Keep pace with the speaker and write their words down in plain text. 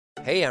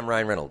Hey, I'm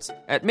Ryan Reynolds.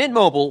 At Mint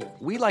Mobile,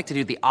 we like to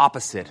do the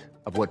opposite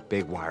of what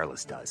Big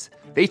Wireless does.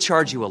 They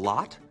charge you a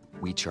lot,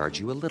 we charge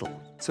you a little.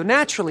 So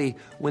naturally,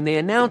 when they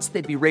announced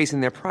they'd be raising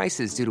their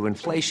prices due to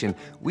inflation,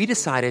 we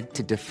decided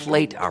to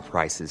deflate our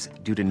prices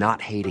due to not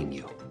hating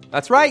you.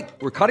 That's right.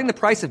 We're cutting the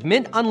price of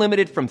Mint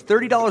Unlimited from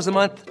 $30 a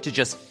month to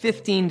just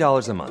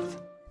 $15 a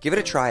month. Give it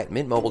a try at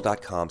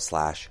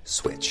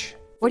mintmobile.com/switch.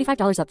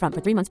 $45 up front for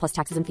 3 months plus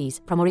taxes and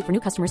fees. Promo rate for new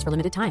customers for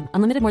limited time.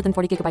 Unlimited more than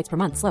 40 gigabytes per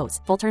month. Slows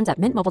full terms at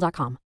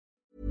mintmobile.com.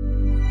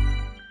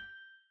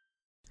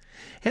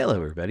 Hello,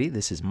 everybody.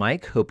 This is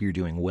Mike. Hope you're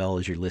doing well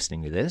as you're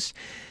listening to this.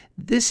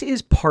 This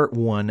is part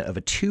one of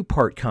a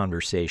two-part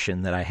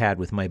conversation that I had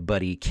with my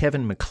buddy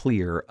Kevin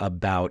McClear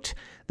about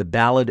the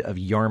Ballad of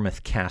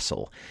Yarmouth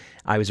Castle.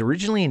 I was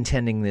originally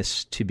intending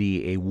this to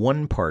be a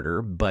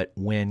one-parter, but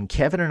when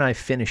Kevin and I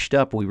finished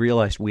up, we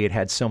realized we had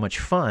had so much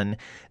fun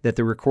that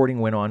the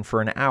recording went on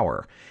for an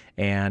hour.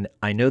 And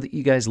I know that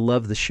you guys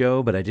love the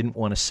show, but I didn't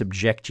want to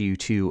subject you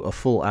to a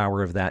full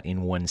hour of that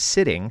in one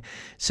sitting,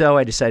 so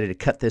I decided to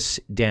cut this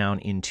down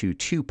into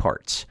two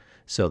parts.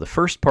 So the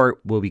first part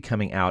will be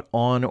coming out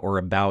on or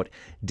about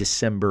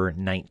December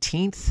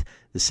 19th.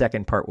 The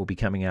second part will be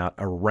coming out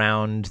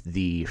around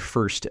the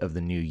 1st of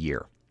the new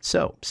year.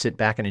 So sit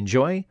back and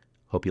enjoy.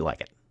 Hope you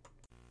like it.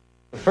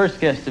 The first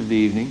guest of the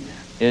evening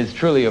is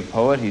truly a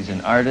poet. He's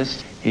an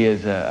artist. He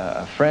is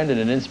a friend and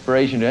an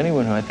inspiration to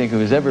anyone who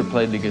has ever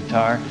played the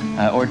guitar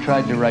or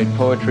tried to write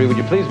poetry. Would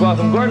you please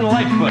welcome Gordon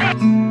Lightfoot?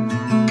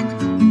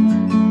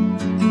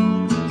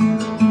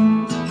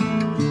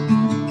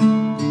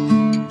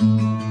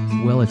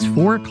 Well, it's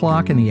 4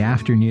 o'clock in the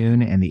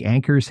afternoon and the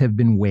anchors have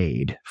been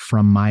weighed.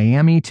 From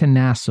Miami to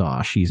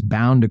Nassau, she's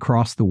bound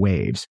across the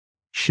waves.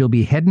 She'll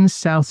be heading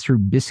south through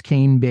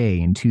Biscayne Bay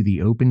into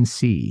the open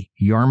sea.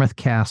 Yarmouth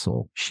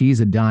Castle, she's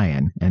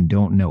a-dyin' and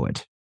don't know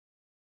it.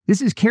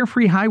 This is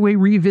Carefree Highway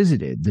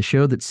Revisited, the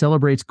show that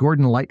celebrates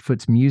Gordon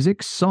Lightfoot's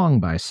music song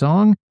by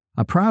song,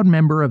 a proud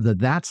member of the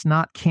That's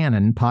Not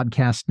Canon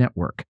podcast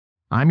network.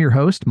 I'm your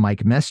host,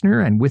 Mike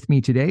Messner, and with me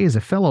today is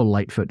a fellow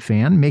Lightfoot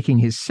fan making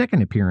his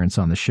second appearance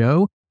on the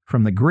show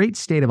from the great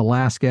state of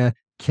Alaska,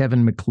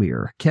 Kevin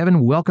McClear.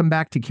 Kevin, welcome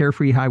back to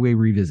Carefree Highway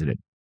Revisited.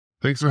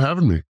 Thanks for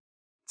having me.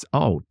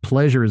 Oh,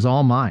 pleasure is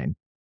all mine.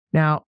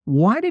 Now,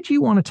 why did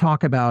you want to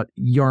talk about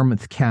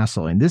Yarmouth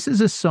Castle? And this is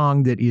a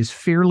song that is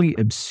fairly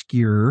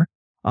obscure.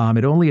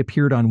 It only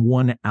appeared on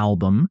one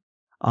album.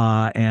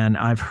 And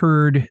I've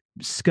heard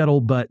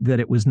scuttlebutt that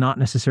it was not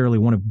necessarily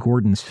one of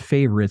Gordon's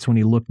favorites when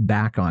he looked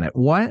back on it.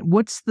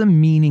 What's the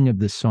meaning of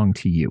this song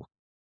to you?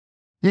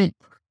 Well,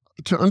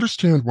 to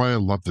understand why I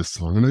love this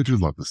song, and I do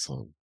love this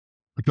song,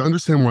 but to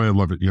understand why I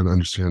love it, you got to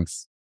understand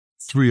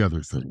three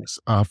other things.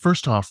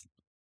 First off,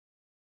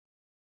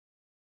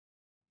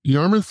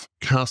 Yarmouth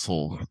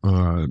Castle,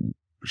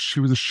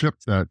 she was a ship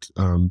that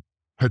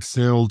had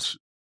sailed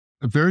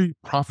very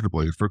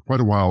profitably for quite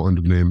a while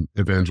under the name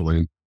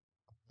Evangeline.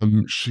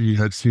 She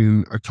had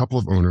seen a couple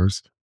of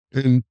owners,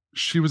 and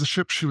she was a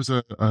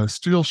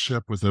steel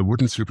ship with a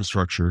wooden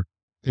superstructure,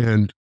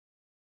 and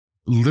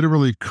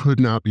literally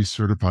could not be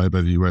certified by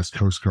the U.S.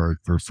 Coast Guard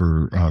for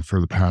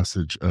the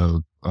passage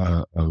of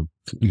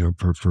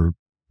for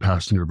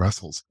passenger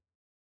vessels.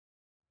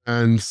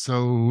 And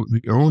so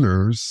the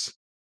owners,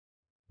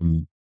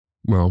 one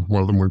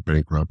of them went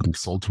bankrupt and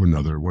sold to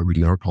another, what we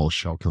now call a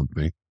shell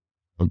company,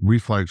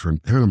 reflagged her in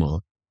Panama,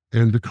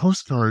 and the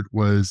Coast Guard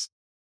was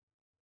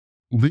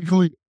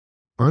legally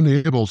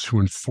unable to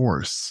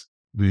enforce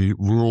the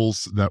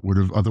rules that would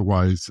have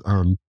otherwise,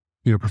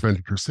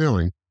 prevented her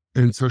sailing.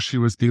 And so she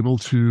was able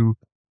to,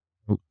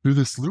 through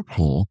this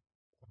loophole,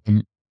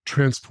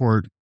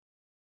 transport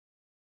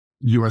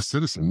U.S.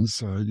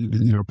 citizens,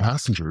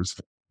 passengers,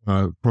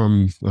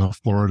 from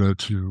Florida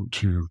to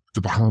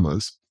the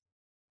Bahamas.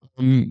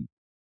 And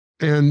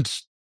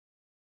it's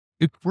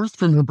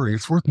worth remembering,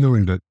 it's worth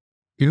knowing that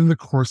in the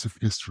course of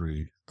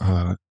history,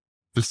 the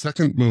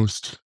second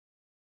most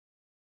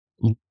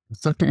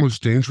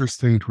dangerous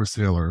thing to a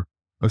sailor,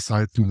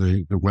 aside from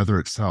the weather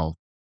itself,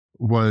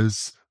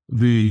 was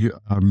the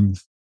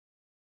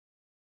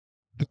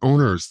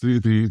owners,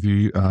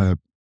 the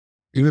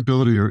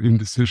inability or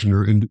indecision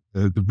or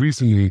the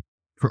reasoning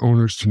for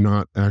owners to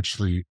not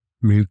actually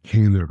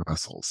maintain their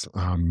vessels.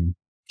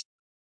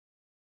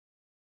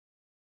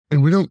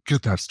 And we don't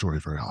get that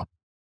story very often.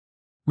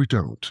 We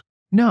don't.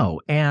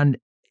 No, and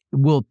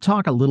we'll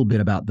talk a little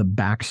bit about the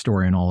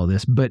backstory and all of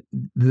this, but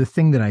the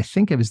thing that I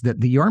think of is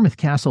that the Yarmouth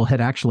Castle had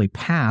actually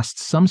passed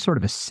some sort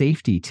of a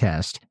safety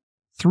test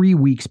 3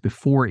 weeks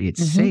before it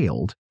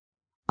sailed.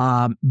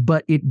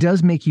 But it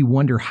does make you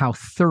wonder how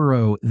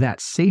thorough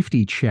that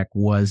safety check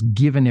was,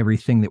 given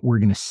everything that we're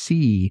going to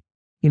see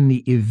in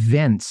the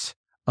events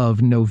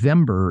of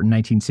November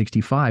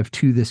 1965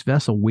 to this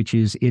vessel, which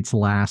is its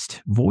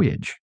last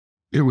voyage.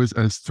 It was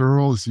as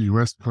thorough as the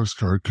U.S. Coast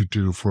Guard could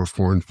do for a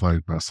foreign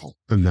flag vessel,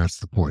 and that's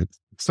the point.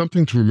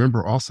 Something to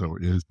remember also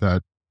is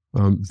that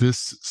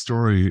this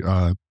story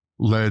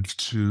led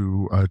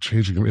to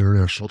changing of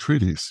international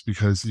treaties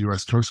because the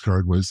U.S. Coast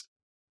Guard was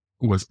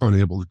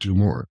unable to do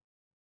more.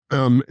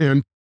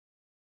 And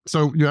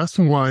So you asked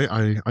me why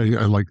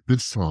I like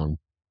this song.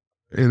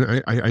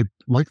 And I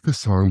like this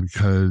song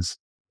because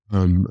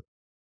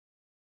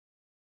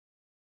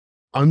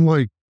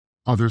unlike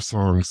other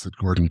songs that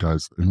Gordon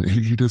does, and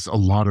he does a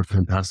lot of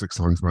fantastic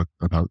songs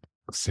about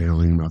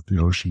sailing, about the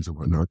oceans and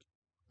whatnot.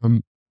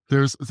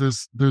 There's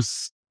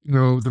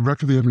the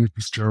record of the Ebony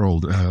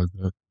Fitzgerald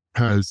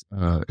has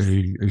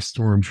a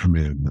storm come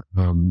in.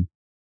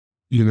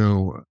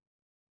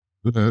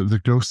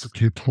 The Ghosts of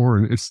Cape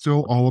Horn. It's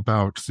still all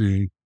about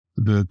the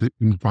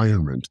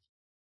environment,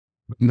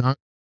 but not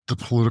the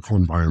political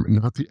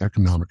environment, not the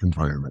economic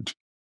environment,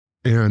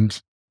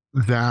 and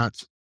that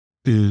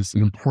is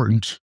an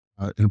important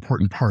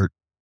part.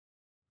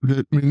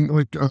 That, I mean,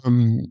 like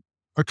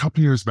a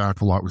couple years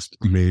back, a lot was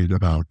made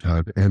about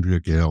Andrea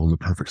Gale and the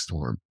Perfect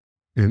Storm,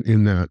 and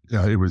in that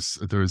there was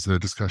a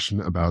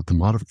discussion about the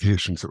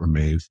modifications that were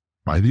made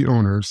by the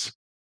owners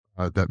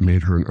that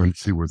made her an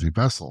unseaworthy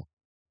vessel.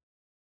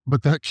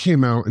 But that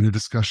came out in a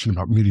discussion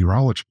about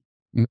meteorology,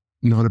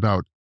 not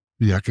about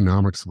the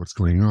economics of what's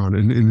going on.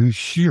 And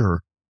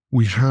here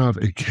we have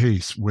a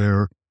case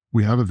where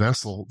we have a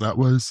vessel that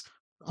was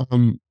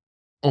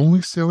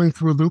only sailing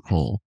through a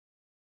loophole.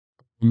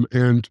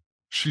 And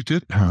she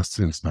did pass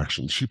the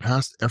inspection. She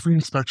passed every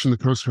inspection the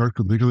Coast Guard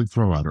could legally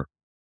throw at her.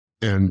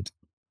 And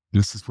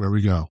this is where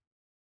we go.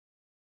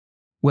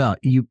 Well,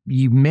 you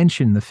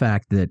mentioned the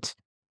fact that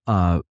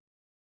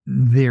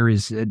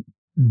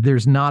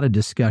there's not a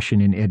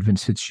discussion in Edmund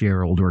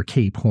Fitzgerald or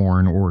Cape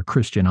Horn or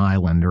Christian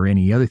Island or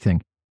any other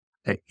thing.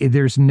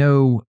 There's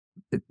no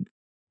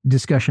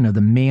discussion of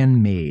the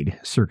man-made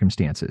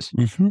circumstances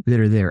that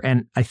are there.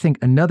 And I think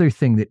another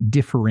thing that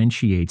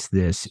differentiates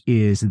this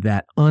is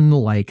that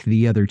unlike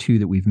the other two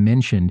that we've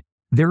mentioned,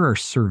 there are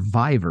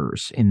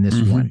survivors in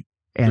this one.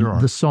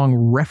 And the song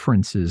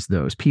references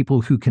those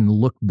people who can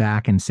look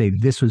back and say,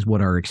 this was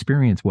what our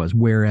experience was.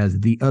 Whereas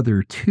the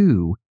other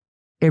two,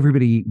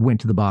 everybody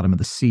went to the bottom of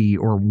the sea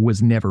or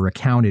was never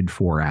accounted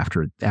for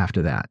after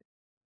that.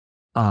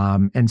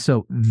 And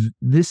so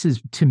this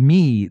is, to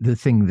me, the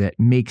thing that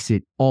makes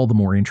it all the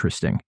more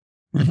interesting,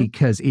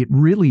 because it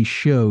really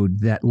showed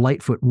that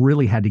Lightfoot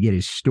really had to get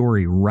his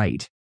story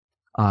right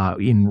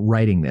in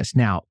writing this.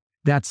 Now,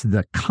 that's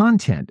the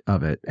content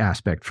of it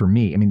aspect for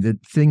me. I mean, the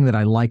thing that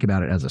I like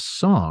about it as a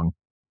song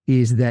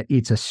is that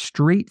it's a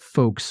straight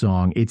folk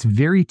song. It's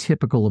very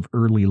typical of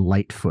early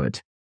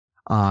Lightfoot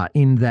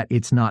in that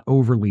it's not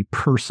overly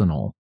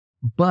personal.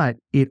 But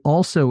it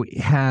also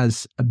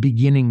has a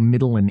beginning,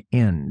 middle, and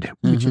end,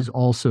 which is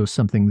also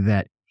something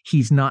that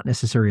he's not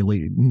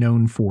necessarily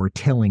known for,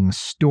 telling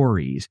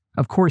stories.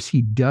 Of course,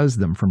 he does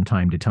them from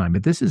time to time,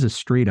 but this is a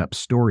straight-up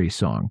story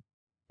song.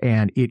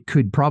 And it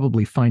could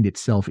probably find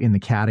itself in the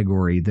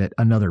category that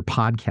another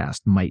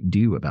podcast might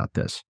do about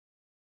this.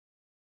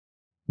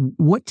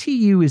 What to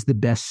you is the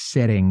best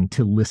setting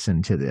to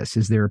listen to this?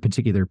 Is there a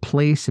particular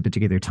place, a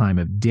particular time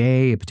of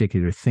day, a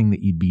particular thing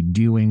that you'd be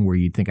doing where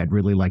you'd think, I'd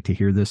really like to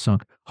hear this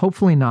song?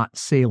 Hopefully not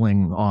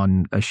sailing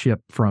on a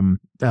ship from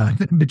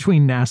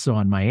between Nassau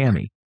and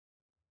Miami.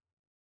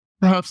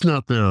 Perhaps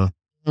not there.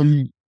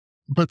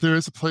 But there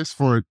is a place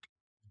for it.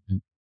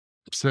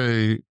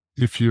 Say,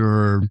 if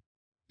you're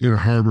in a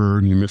harbor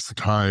and you miss the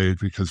tide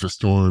because of a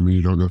storm and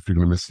you don't know if you're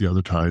going to miss the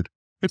other tide,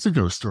 it's a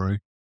ghost story,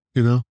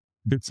 you know?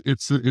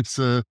 It's a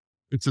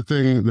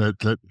thing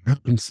that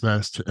happens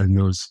fast, and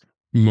those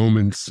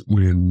moments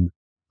when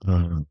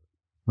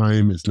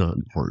time is not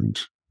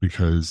important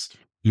because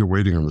you're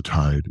waiting on the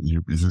tide.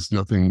 There's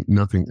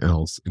nothing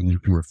else, and you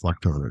can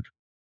reflect on it.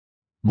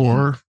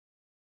 Or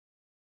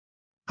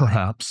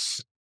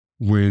perhaps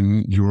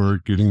when you're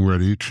getting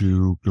ready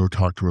to go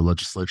talk to a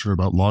legislature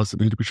about laws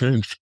that need to be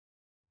changed.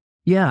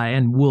 Yeah,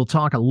 and we'll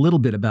talk a little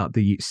bit about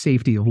the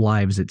Safety of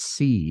Lives at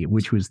Sea,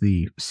 which was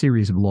the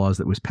series of laws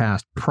that was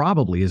passed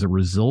probably as a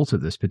result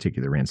of this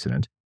particular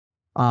incident.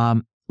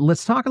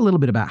 Let's talk a little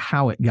bit about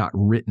how it got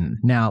written.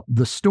 Now,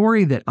 the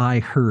story that I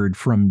heard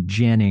from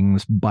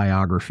Jennings'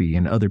 biography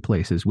and other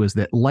places was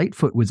that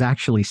Lightfoot was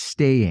actually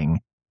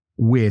staying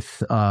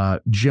with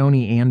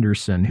Joni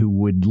Anderson, who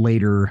would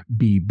later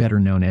be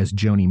better known as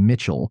Joni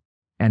Mitchell,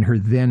 and her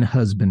then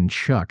husband,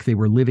 Chuck. They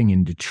were living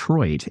in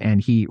Detroit, and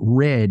he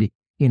read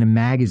in a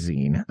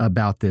magazine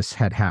about this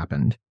had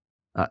happened,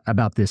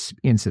 about this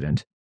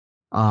incident,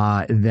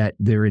 that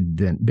there had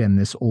been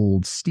this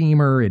old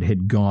steamer. It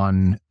had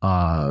gone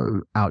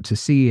out to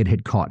sea. It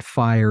had caught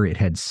fire. It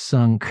had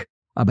sunk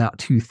about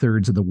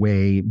 2/3 of the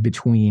way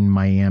between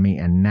Miami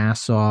and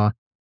Nassau.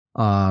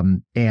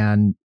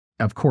 And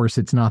of course,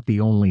 it's not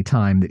the only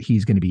time that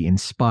he's going to be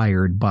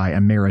inspired by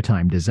a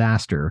maritime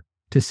disaster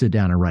to sit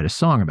down and write a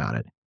song about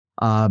it.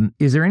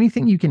 Is there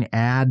anything you can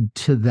add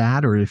to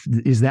that, or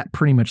is that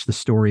pretty much the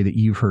story that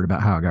you've heard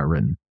about how it got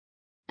written?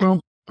 Well,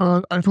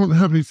 I don't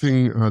have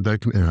anything that I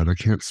can add. I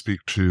can't speak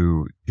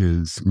to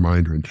his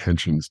mind or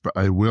intentions, but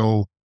I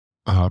will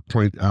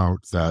point out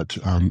that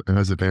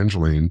as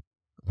Evangeline,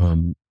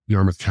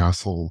 Yarmouth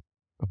Castle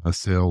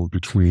sailed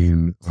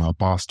between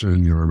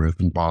Boston, Yarmouth,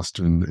 and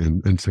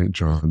Boston and St.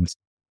 John's.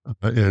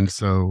 And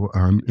so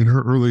in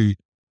her early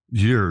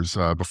years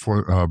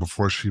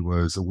before she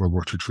was a World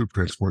War II troop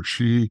transport.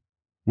 She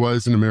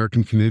was an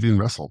American-Canadian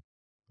vessel.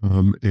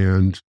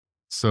 And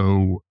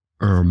so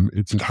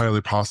it's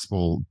entirely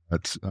possible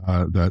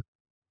that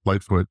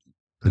Lightfoot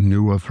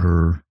knew of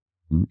her,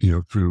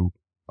 through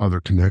other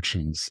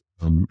connections,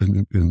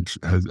 and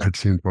had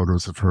seen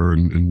photos of her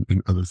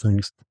and other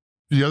things.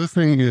 The other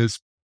thing is,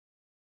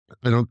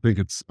 I don't think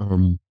it's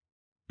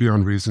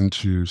beyond reason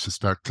to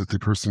suspect that the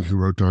person who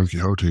wrote Don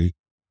Quixote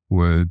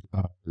would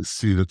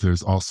see that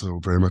there's also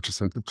very much a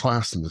sense of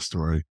class in the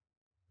story.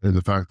 And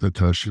the fact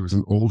that she was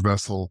an old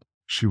vessel,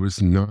 she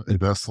was not a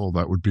vessel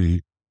that would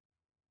be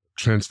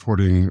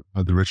transporting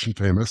the rich and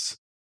famous.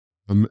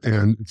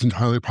 And it's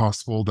entirely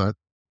possible that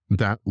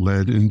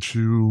led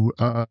into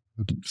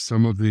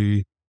some of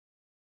the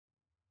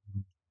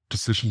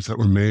decisions that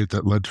were made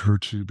that led her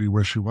to be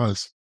where she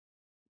was.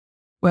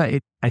 Well,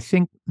 I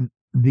think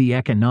the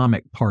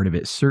economic part of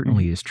it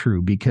certainly is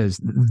true,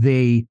 because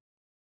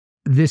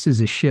this is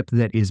a ship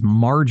that is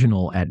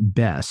marginal at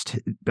best.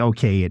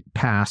 Okay, it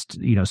passed,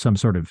 some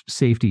sort of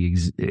safety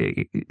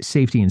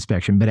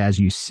inspection, but as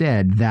you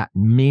said, that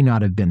may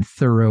not have been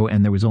thorough,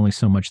 and there was only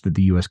so much that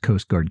the U.S.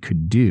 Coast Guard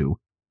could do,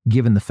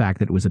 given the fact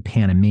that it was a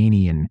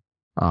Panamanian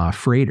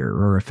freighter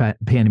or a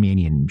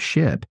Panamanian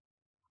ship.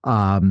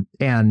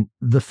 And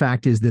the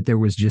fact is that there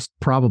was just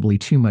probably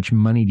too much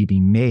money to be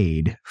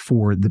made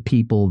for the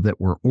people that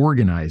were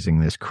organizing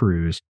this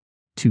cruise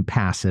to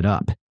pass it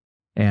up.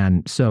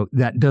 And so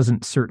that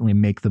doesn't certainly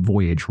make the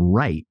voyage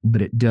right,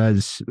 but it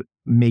does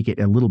make it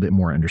a little bit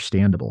more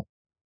understandable.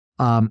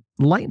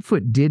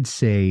 Lightfoot did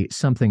say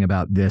something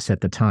about this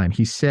at the time.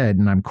 He said,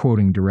 and I'm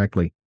quoting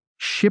directly,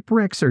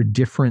 "Shipwrecks are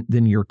different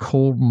than your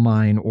coal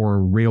mine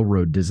or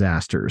railroad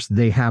disasters.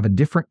 They have a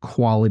different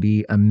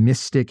quality, a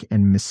mystic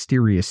and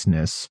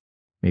mysteriousness,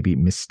 maybe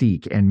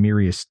mystique and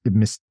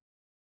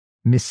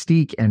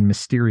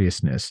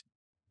mysteriousness.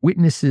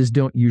 Witnesses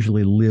don't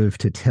usually live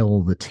to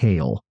tell the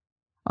tale."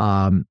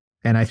 And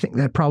I think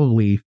that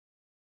probably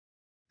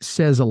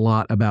says a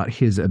lot about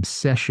his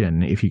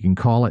obsession, if you can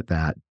call it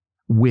that,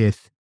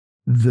 with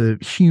the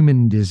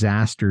human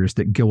disasters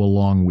that go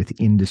along with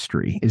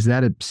industry. Is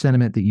that a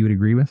sentiment that you would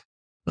agree with?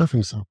 I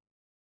think so.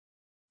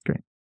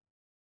 Great.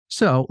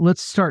 So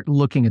let's start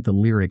looking at the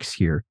lyrics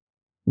here.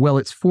 Well,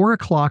 it's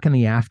 4:00 in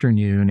the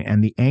afternoon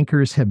and the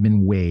anchors have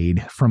been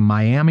weighed. From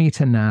Miami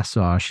to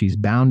Nassau, she's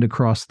bound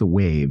across the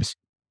waves.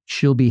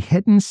 She'll be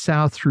heading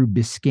south through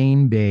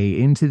Biscayne Bay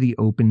into the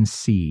open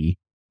sea.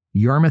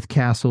 Yarmouth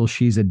Castle,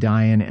 she's a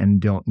dying and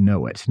don't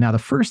know it. Now, the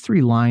first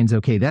three lines,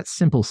 okay, that's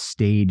simple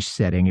stage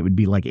setting. It would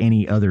be like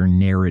any other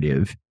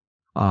narrative,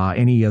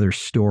 any other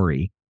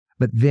story.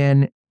 But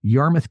then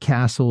Yarmouth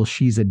Castle,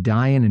 she's a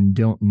dying and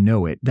don't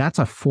know it. That's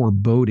a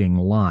foreboding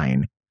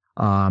line.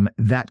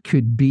 That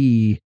could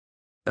be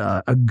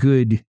a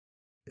good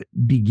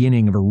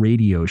beginning of a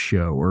radio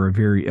show or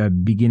a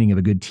beginning of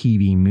a good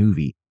TV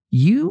movie.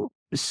 You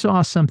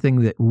saw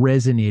something that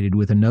resonated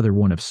with another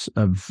one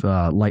of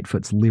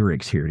Lightfoot's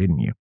lyrics here, didn't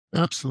you?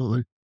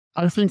 Absolutely.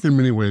 I think in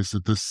many ways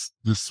that this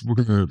we're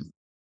going to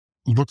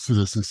look through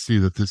this and see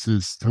that this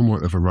is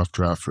somewhat of a rough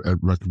draft for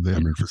record of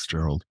Edmund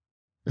Fitzgerald.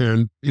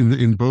 And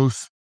in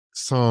both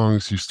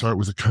songs, you start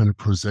with a kind of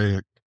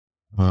prosaic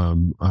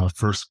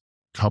first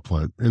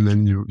couplet, and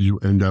then you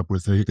end up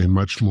with a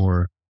much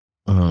more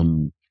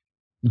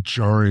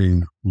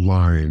jarring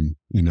line.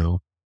 The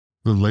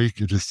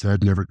lake, it is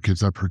said, never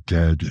gives up her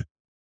dead.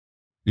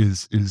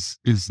 Is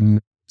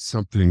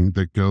something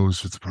that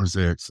goes with the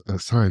prosaic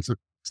sign. So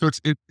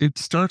it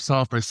starts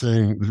off by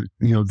saying,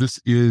 this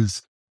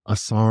is a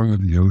song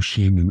of the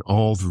ocean and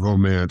all the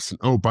romance. And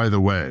oh, by the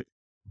way,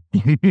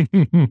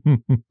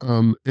 and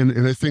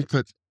I think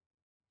that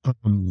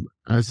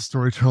as a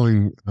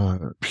storytelling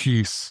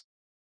piece,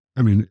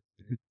 I mean,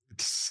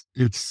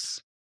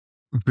 it's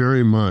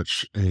very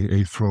much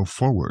a throw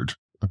forward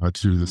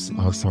to the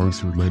songs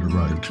he would later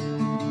write.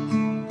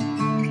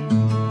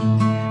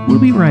 We'll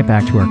be right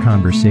back to our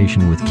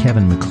conversation with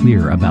Kevin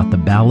McClear about the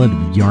Ballad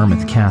of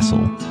Yarmouth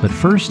Castle. But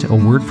first, a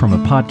word from a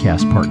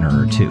podcast partner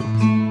or two.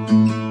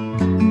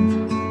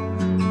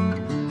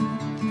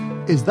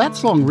 Is that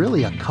song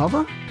really a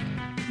cover?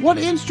 What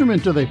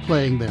instrument are they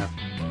playing there?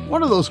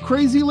 What do those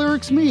crazy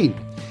lyrics mean?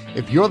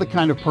 If you're the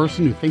kind of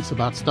person who thinks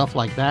about stuff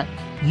like that,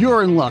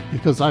 you're in luck,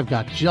 because I've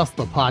got just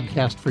the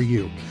podcast for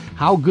you.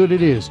 How Good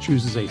It Is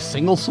chooses a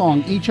single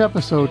song each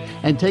episode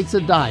and takes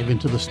a dive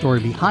into the story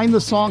behind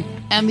the song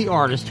and the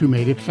artist who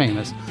made it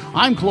famous.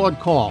 I'm Claude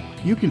Call.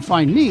 You can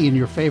find me in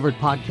your favorite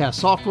podcast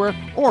software,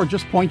 or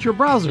just point your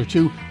browser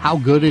to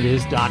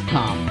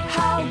howgooditis.com.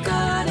 How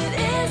good it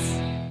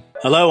is.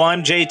 Hello,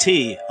 I'm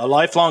JT, a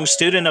lifelong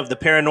student of the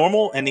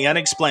paranormal and the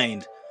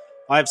unexplained.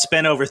 I've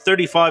spent over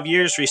 35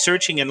 years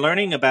researching and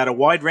learning about a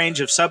wide range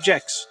of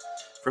subjects,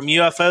 from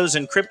UFOs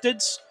and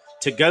cryptids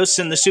to ghosts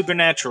and the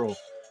supernatural,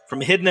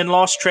 from hidden and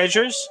lost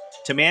treasures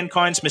to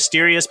mankind's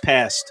mysterious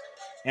past,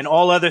 and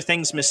all other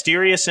things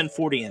mysterious and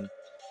Fortean.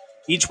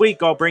 Each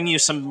week I'll bring you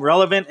some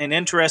relevant and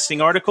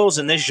interesting articles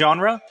in this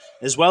genre,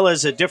 as well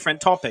as a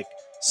different topic.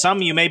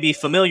 Some you may be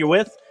familiar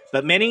with,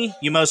 but many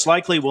you most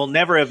likely will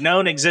never have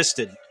known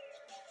existed.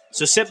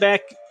 So sit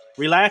back,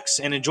 relax,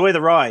 and enjoy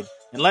the ride,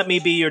 and let me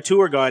be your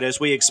tour guide as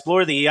we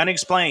explore the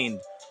unexplained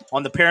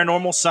on the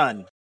Paranormal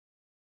Sun.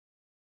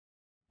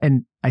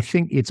 And I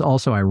think it's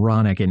also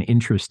ironic and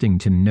interesting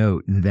to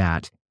note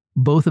that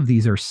both of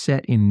these are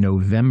set in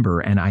November.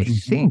 And I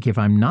think, if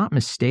I'm not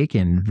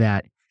mistaken,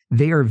 that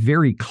they are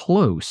very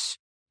close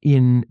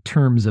in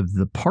terms of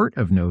the part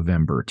of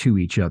November to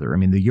each other. I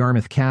mean, the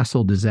Yarmouth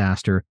Castle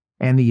disaster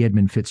and the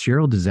Edmund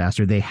Fitzgerald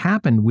disaster, they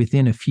happened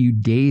within a few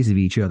days of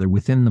each other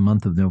within the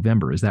month of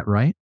November. Is that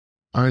right?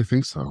 I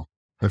think so.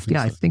 I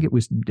think it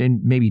was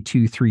in maybe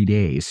 2-3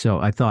 days. So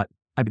I thought,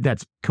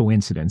 that's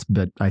coincidence,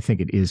 but I think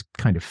it is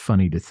kind of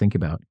funny to think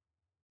about.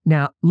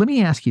 Now, let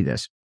me ask you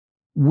this.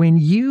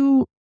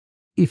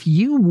 If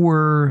you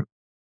were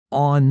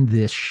on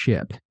this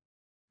ship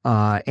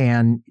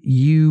and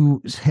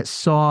you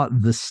saw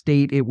the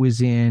state it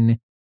was in,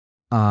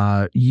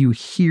 you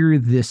hear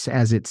this,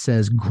 as it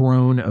says,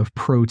 groan of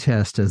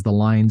protest as the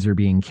lines are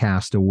being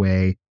cast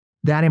away.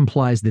 That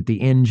implies that the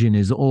engine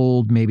is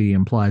old. Maybe it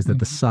implies that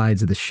the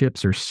sides of the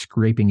ships are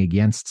scraping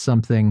against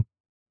something.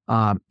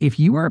 If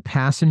you were a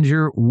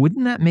passenger,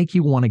 wouldn't that make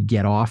you want to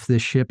get off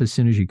this ship as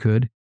soon as you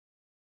could?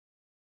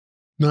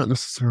 Not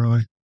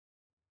necessarily.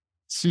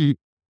 See,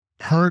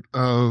 part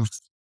of,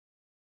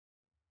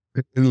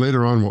 and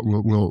later on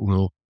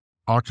we'll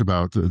talk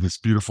about this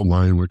beautiful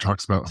line where it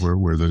talks about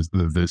where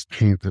there's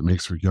paint that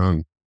makes her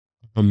young.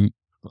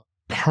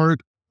 Part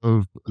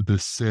of the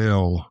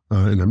sail,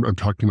 and I'm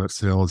talking about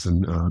sail as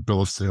in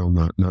bill of sale,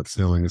 not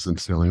sailing as in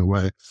sailing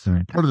away.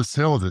 Right. Part of the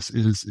sail of this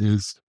is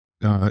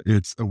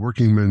it's a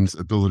workingman's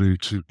ability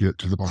to get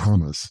to the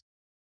Bahamas.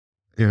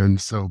 And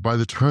so by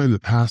the time the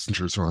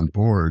passengers are on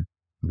board,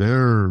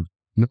 they're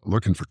not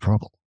looking for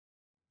trouble,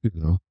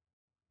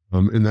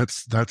 and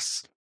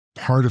that's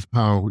part of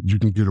how you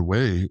can get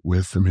away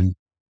with,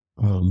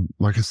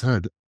 like I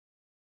said,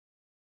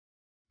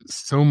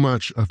 so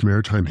much of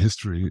maritime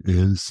history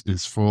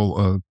is full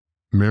of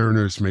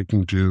mariners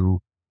making do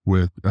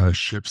with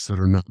ships that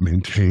are not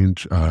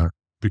maintained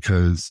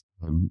because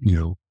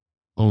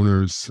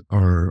owners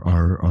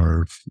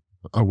are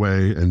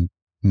away and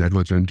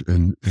negligent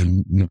and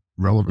not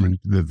relevant.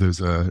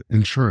 There's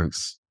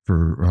insurance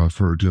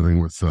for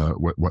dealing with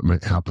what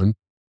might happen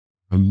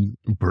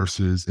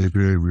versus a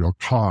very real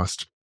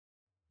cost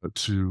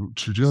to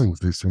dealing with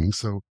these things.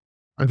 So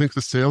I think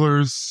the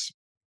sailors,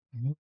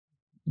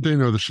 they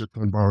know the ship's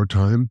on borrowed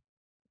time,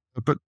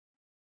 but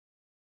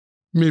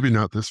maybe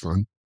not this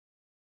one.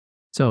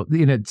 So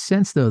in a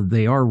sense, though,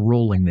 they are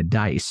rolling the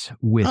dice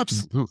with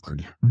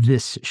Absolutely.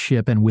 this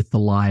ship and with the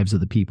lives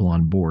of the people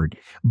on board.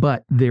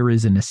 But there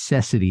is a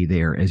necessity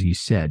there, as you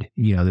said,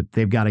 that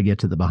they've got to get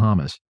to the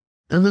Bahamas.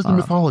 And there's the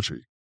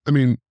mythology.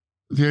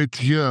 The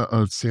idea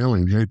of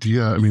sailing,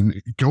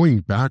 going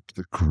back to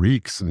the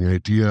Greeks and the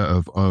idea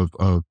of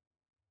the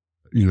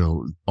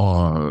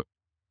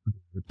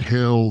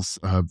tales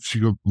of,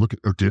 you go look at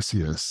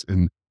Odysseus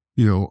and,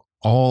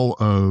 all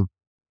of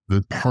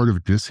the part of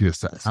Odysseus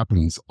that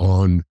happens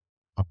on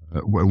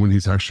when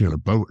he's actually on a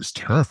boat is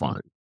terrifying.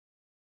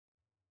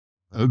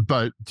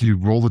 But you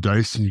roll the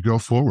dice and you go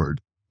forward.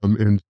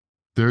 And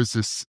there's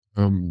this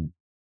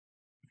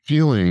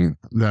feeling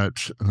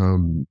that,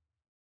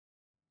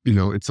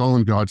 it's all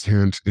in God's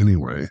hands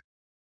anyway,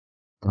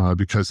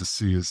 because the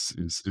sea is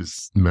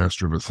the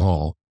master of us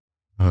all.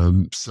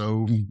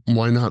 So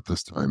why not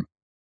this time?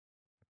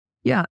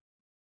 Yeah.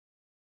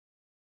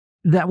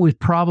 That was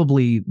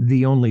probably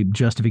the only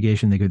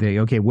justification they could say.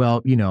 Okay,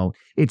 well,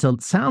 it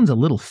sounds a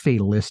little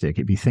fatalistic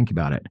if you think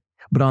about it.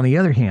 But on the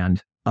other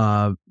hand,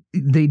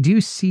 they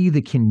do see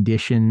the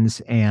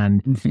conditions,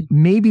 and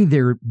maybe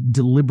they're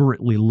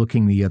deliberately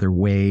looking the other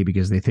way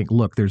because they think,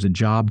 look, there's a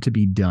job to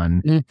be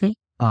done.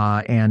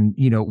 And,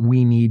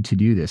 we need to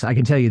do this. I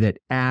can tell you that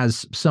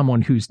as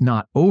someone who's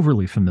not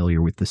overly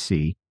familiar with the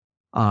sea,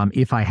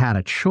 if I had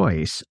a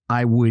choice,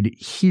 I would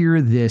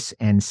hear this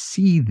and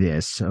see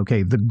this.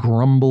 Okay, the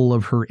grumble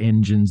of her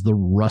engines, the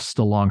rust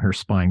along her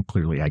spine.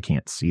 Clearly, I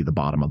can't see the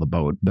bottom of the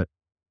boat, but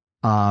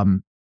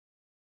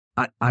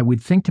I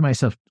would think to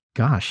myself,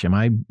 gosh, do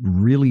I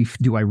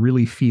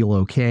really feel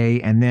okay?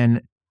 And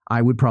then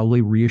I would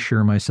probably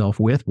reassure myself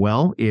with,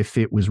 well, if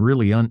it was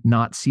really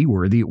not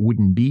seaworthy, it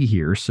wouldn't be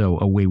here. So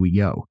away we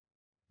go.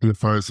 And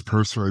if I was the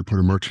purser, I'd put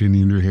a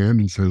martini in your hand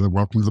and say,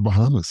 welcome to the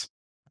Bahamas.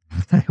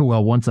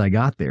 Well, once I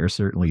got there,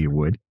 certainly you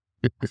would.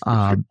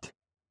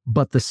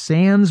 But the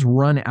sands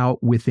run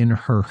out within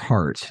her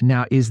heart.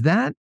 Now, is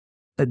that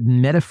a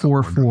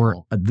metaphor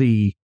for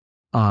the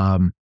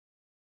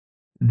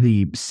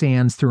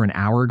sands through an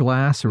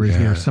hourglass, or is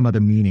there some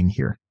other meaning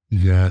here?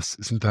 Yes.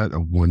 Isn't that a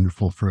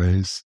wonderful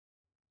phrase?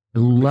 I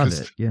love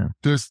it. Yeah.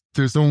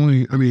 There's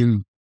only,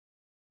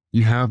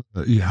 you have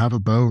a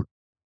boat,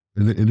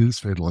 and it is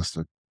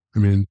fatalistic.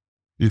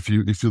 If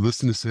you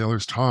listen to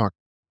sailors talk,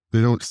 they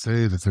don't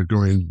say that they're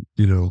going,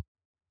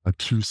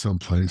 to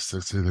someplace. They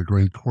say they're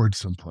going towards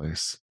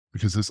someplace,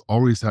 because there's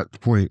always that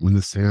point when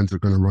the sands are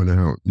going to run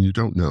out, and you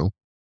don't know,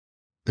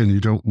 and you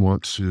don't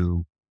want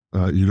to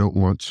You don't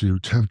want to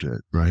tempt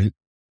it, right?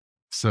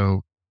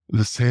 So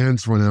the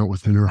sands run out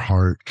within her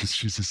heart because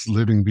she's this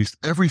living beast.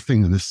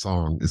 Everything in this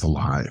song is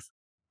alive.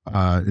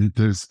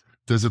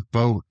 There's a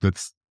boat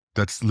that's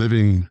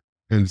living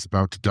and is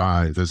about to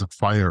die. There's a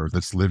fire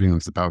that's living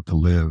and is about to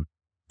live.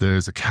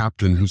 There's a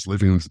captain who's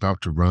living and is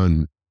about to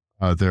run.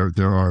 There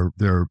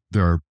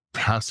are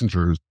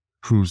passengers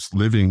whose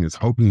living is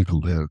hoping to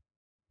live.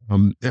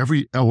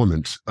 Every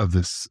element of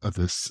this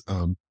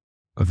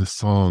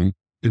song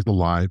is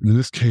alive. And in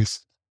this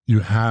case,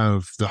 you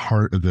have the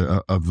heart of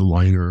the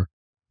liner,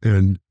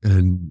 and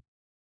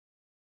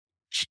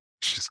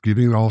she's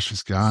giving it all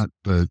she's got,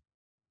 but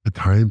the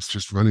time's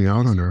just running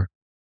out on her.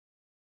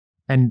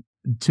 And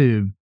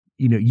to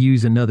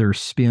use another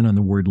spin on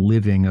the word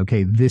living,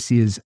 okay, this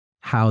is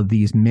how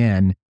these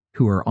men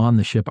who are on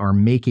the ship are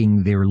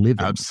making their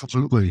living.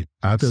 Absolutely.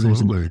 So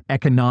there's an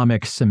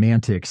economic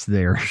semantics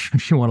there,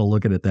 if you want to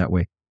look at it that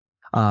way.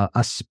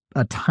 A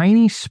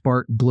tiny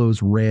spark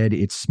glows red.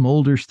 It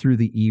smolders through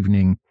the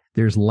evening.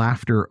 There's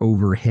laughter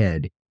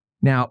overhead.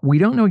 Now, we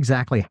don't know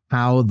exactly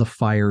how the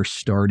fire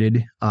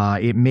started.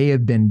 It may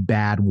have been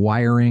bad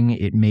wiring.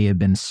 It may have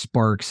been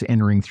sparks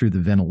entering through the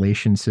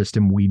ventilation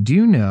system. We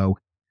do know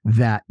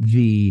that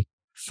the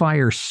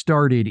fire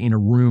started in a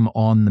room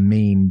on the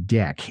main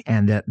deck,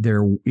 and that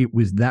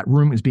that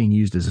room was being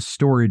used as a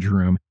storage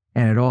room,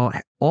 and it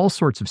all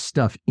sorts of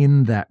stuff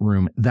in that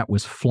room that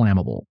was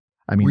flammable.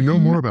 I mean, we know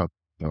more about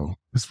that, though,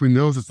 because we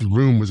know that the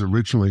room was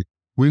originally,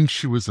 when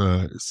she was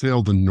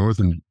sailed in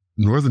northern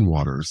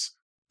waters,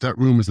 that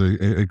room is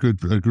a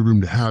good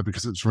room to have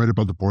because it's right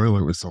above the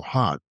boiler. It was so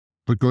hot.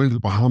 But going to the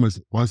Bahamas,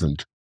 it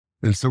wasn't.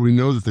 And so we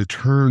know that they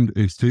turned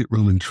a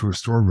stateroom into a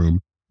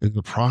storeroom. In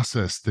the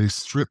process, they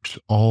stripped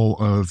all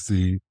of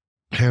the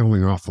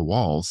paneling off the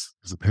walls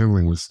because the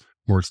paneling was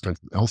more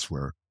expensive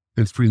elsewhere.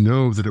 And so we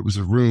know that it was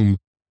a room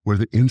where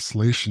the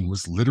insulation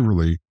was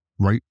literally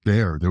right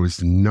there. There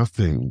was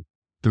nothing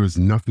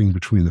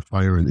between the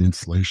fire and the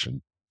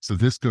insulation. So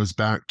this goes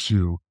back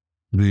to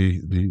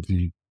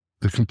the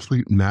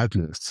complete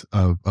madness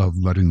of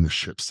letting the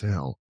ship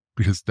sail,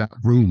 because that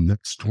room,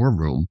 that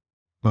storeroom,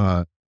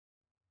 the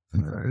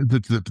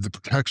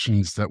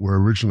protections that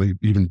were originally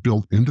even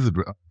built into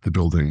the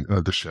building,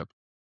 the ship,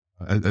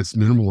 as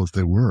minimal as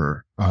they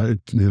were,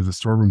 the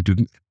storeroom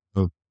didn't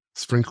have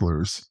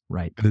sprinklers,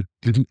 right? And it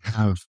didn't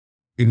have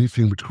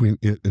anything between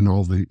it and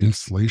all the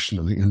insulation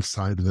on the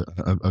inside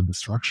of the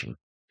structure.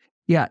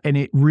 Yeah, and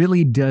it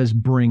really does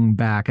bring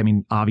back, I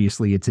mean,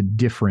 obviously it's a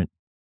different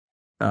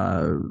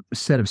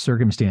set of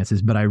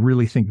circumstances, but I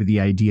really think that the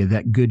idea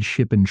that good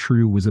ship and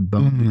true was a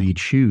bone to be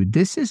chewed,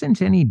 this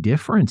isn't any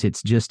different.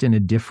 It's just in a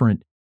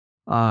different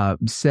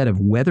set of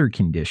weather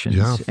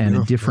conditions and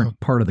a different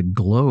part of the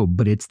globe,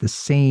 but it's the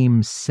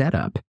same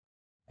setup.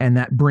 And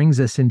that brings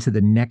us into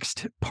the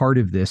next part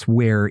of this,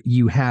 where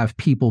you have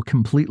people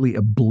completely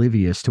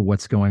oblivious to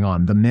what's going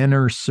on. The men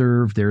are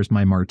served. There's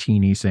my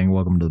martini saying,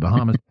 "Welcome to the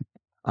Bahamas."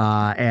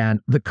 And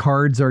the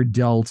cards are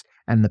dealt,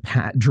 and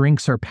the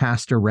drinks are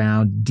passed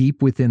around.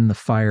 Deep within the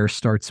fire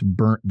starts a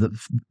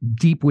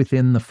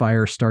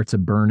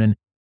burning.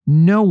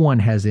 No one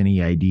has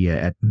any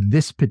idea at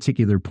this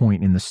particular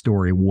point in the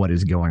story what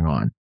is going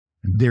on.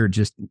 They're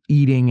just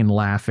eating and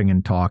laughing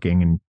and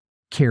talking and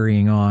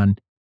carrying on.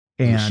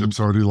 And the ship's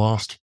already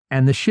lost.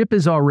 And the ship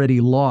is already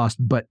lost,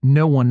 but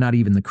no one, not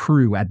even the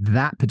crew at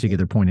that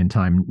particular point in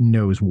time,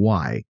 knows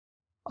why.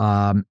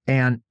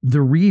 And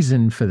the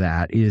reason for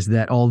that is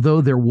that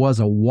although there was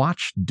a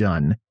watch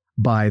done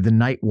by the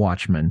night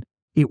watchman,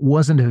 it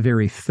wasn't a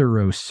very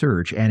thorough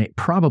search, and it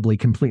probably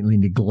completely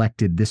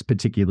neglected this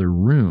particular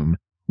room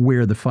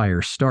where the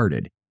fire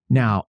started.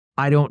 Now,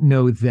 I don't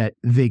know that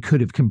they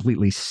could have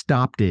completely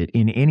stopped it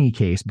in any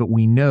case, but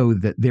we know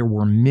that there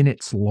were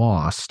minutes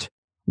lost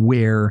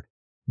where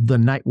the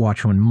night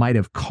watchman might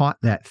have caught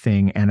that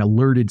thing and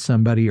alerted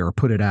somebody or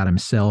put it out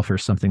himself or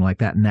something like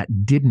that. And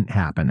that didn't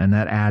happen. And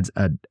that adds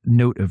a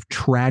note of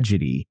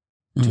tragedy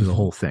to the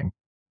whole thing.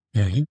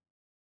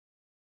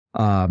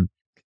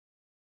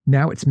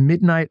 Now it's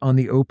midnight on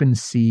the open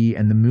sea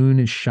and the moon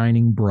is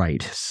shining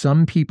bright.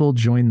 Some people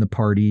join the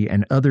party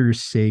and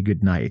others say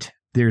goodnight.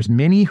 There's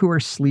many who are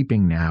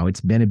sleeping now.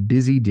 It's been a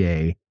busy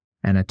day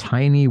and a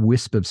tiny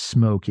wisp of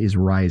smoke is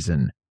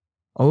rising.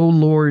 Oh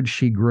Lord,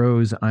 she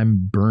grows,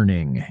 I'm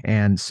burning.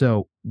 And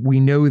so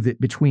we know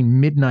that between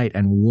midnight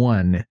and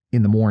 1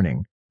 in the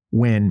morning,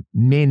 when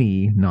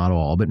many, not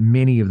all, but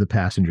many of the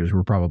passengers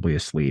were probably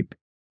asleep,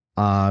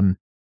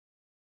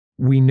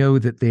 we know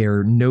that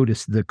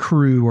the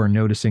crew are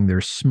noticing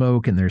there's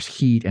smoke and there's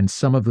heat, and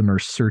some of them are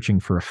searching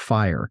for a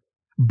fire.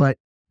 But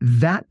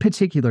that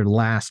particular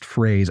last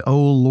phrase,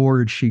 oh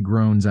Lord, she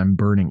groans, I'm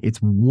burning, it's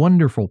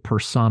wonderful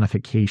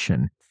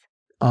personification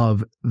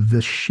of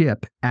the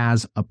ship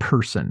as a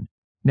person.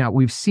 Now,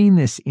 we've seen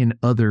this in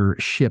other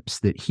ships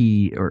that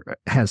he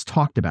has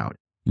talked about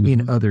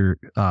in other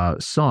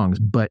songs,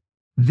 but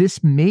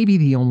this may be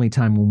the only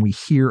time when we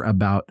hear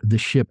about the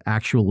ship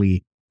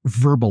actually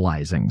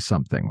verbalizing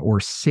something or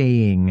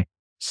saying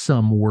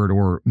some word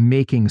or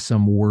making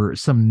some word,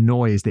 some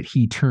noise that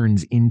he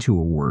turns into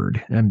a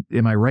word.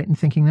 Am I right in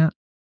thinking that?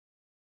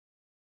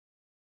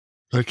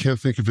 I can't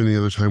think of any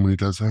other time when he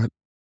does that.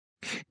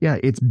 Yeah,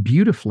 it's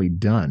beautifully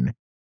done.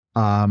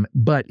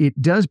 But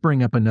it does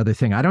bring up another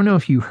thing. I don't know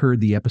if you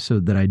heard the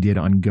episode that I did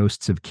on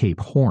Ghosts of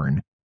Cape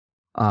Horn.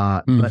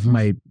 But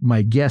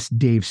my guest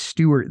Dave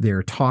Stewart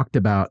there talked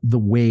about the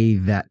way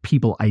that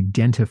people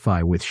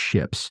identify with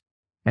ships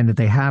and that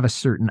they have a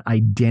certain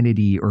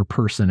identity or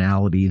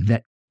personality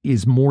that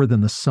is more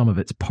than the sum of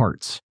its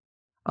parts,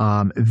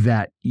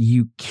 that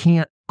you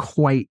can't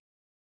quite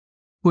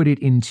put it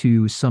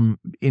into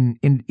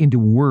into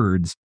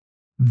words,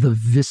 the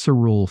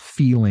visceral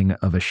feeling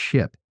of a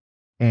ship.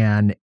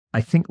 And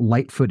I think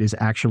Lightfoot is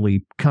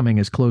actually coming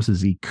as close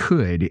as he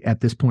could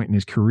at this point in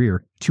his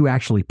career to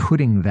actually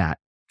putting that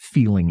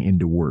feeling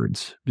into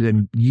words.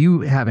 And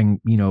you having,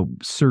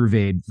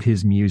 surveyed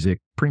his music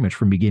pretty much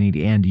from beginning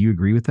to end, do you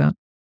agree with that?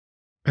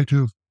 I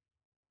do.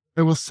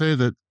 I will say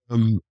that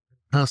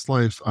past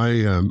life,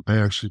 I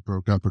actually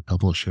broke up a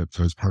couple of ships.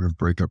 I was part of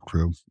breakup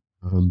crew.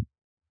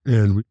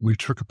 And we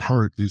took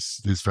apart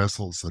these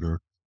vessels that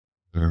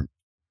are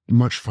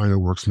much finer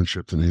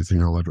workmanship than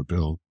anything I'll ever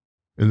build.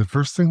 And the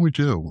first thing we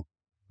do,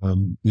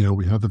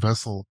 we have the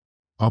vessel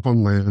up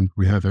on land,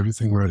 we have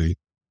everything ready.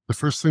 The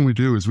first thing we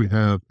do is we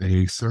have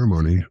a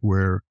ceremony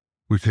where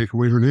we take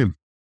away her name.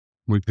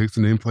 We take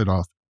the nameplate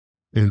off.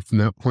 And from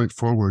that point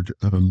forward,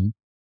 the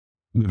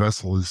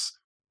vessel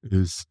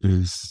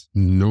is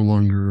no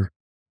longer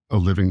a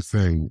living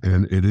thing.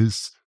 And it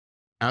is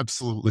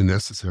absolutely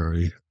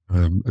necessary,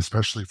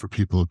 especially for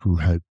people who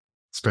had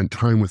spent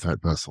time with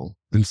that vessel.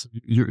 And so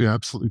you're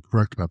absolutely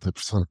correct about that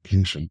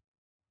personification.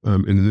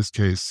 And in this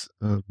case,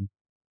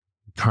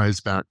 ties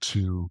back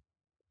to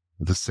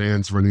the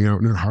sands running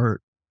out in her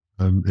heart.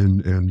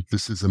 And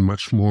this is a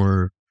much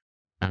more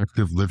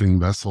active living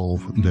vessel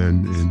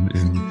than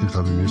in his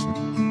other music.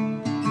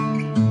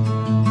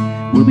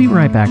 We'll be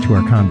right back to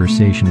our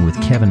conversation with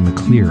Kevin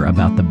McClear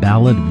about the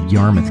Ballad of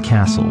Yarmouth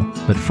Castle.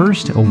 But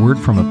first, a word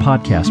from a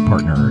podcast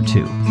partner or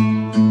two.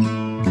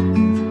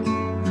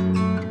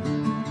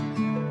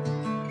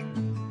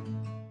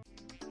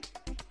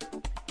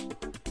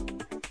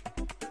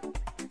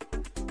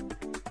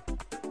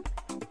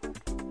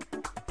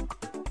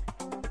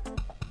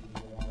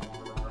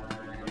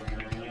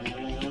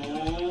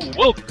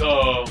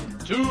 Welcome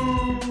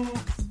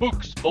to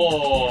Books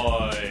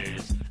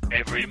Boys.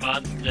 Every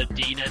month, the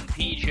Dean and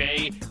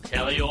PJ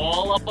tell you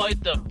all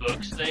about the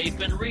books they've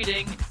been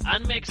reading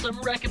and make some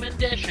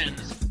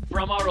recommendations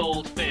from our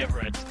old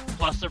favourites,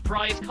 plus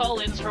surprise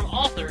call-ins from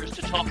authors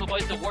to talk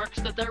about the works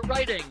that they're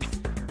writing,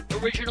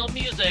 original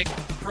music,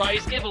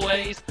 prize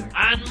giveaways,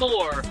 and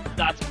more.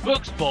 That's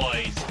Books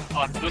Boys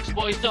on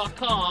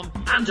booksboys.com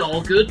and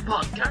all good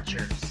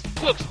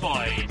podcatchers. Books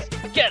Boys.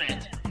 Get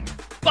it.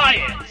 Buy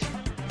it.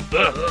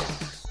 Books.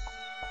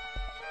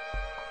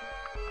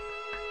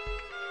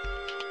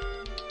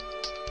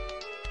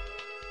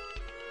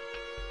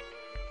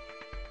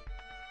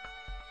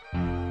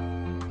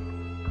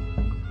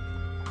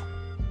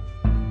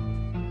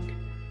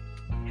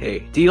 Hey,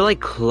 do you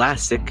like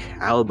classic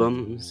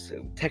albums?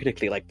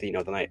 Technically, like the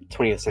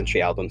 20th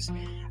century albums,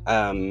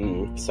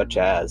 such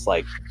as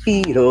like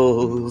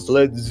Beatles,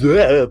 Led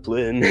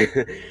Zeppelin,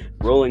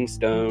 Rolling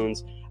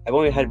Stones. I've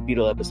only had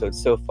Beatle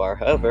episodes so far,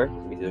 however,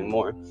 I'll be doing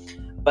more.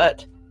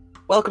 But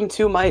welcome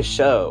to my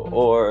show,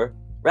 or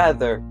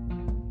rather,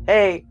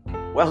 hey,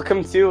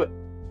 welcome to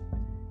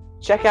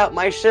check out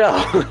my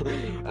show.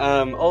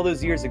 All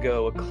those years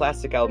ago, a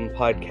classic album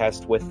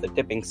podcast with the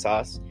dipping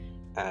sauce.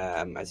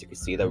 As you can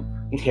see, the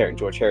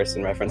George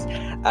Harrison reference.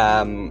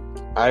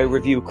 I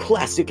review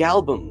classic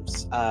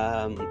albums,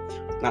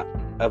 not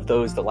of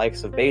those the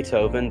likes of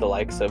Beethoven, the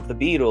likes of the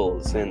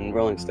Beatles and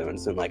Rolling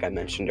Stones, and like I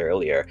mentioned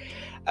earlier,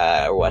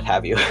 or what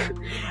have you.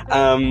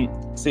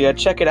 So yeah,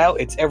 check it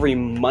out. It's every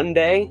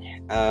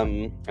Monday.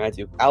 And I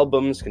do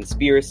albums,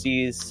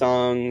 conspiracies,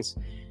 songs,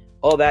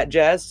 all that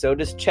jazz. So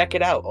just check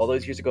it out. All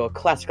those years ago, a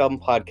classic album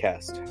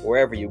podcast,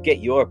 wherever you get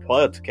your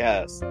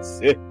podcasts.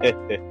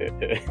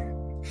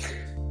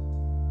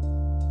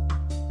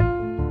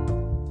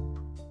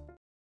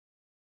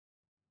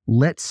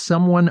 Let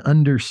someone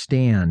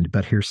understand,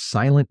 but her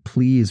silent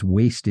plea is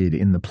wasted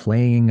in the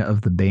playing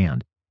of the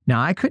band.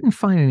 Now, I couldn't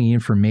find any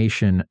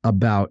information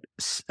about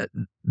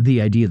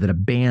the idea that a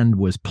band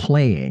was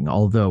playing,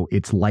 although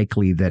it's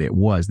likely that it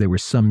was. There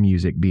was some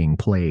music being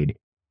played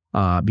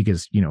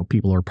because,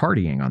 people are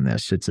partying on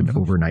this. It's an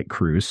overnight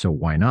cruise, so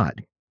why not?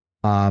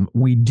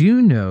 We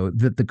do know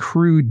that the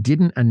crew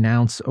didn't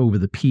announce over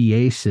the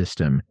PA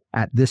system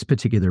at this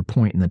particular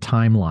point in the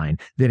timeline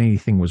that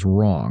anything was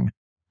wrong.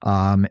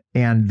 And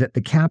that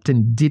the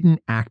captain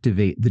didn't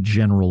activate the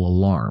general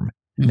alarm.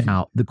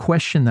 Now, the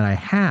question that I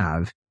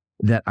have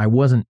that I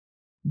wasn't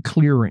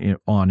clear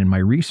on in my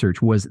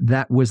research was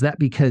that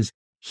because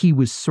he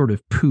was sort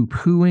of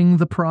poo-pooing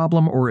the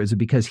problem, or is it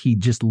because he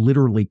just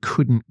literally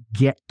couldn't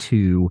get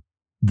to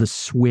the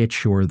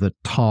switch or the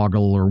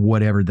toggle or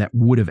whatever that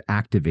would have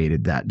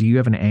activated that? Do you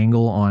have an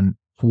angle on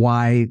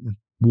why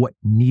what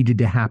needed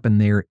to happen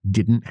there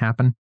didn't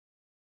happen?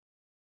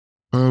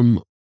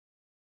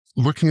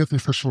 Looking at the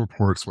official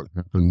reports, what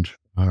happened,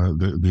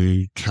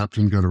 the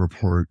captain got a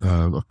report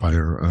of a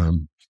fire.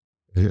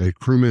 A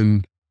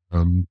crewman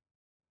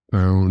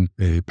found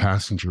a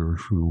passenger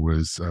who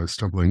was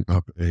stumbling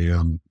up a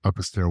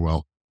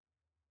stairwell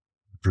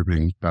after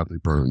being badly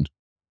burned,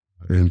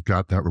 and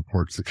got that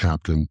report to the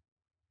captain.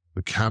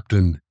 The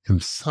captain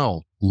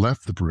himself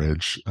left the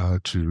bridge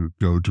to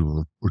go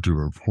do a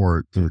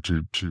report, or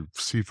to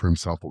see for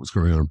himself what was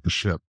going on with the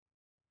ship,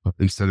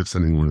 instead of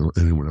sending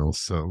anyone else.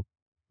 So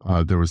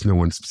there was no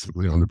one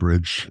specifically on the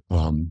bridge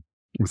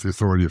with the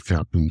authority of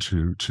captain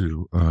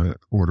to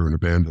order and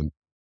abandon.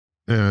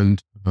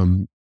 And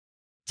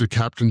the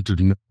captain did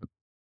not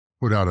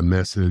put out a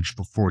message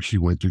before he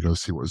went to go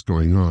see what was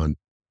going on.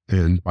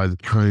 And by the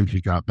time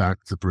he got back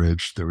to the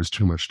bridge, there was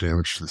too much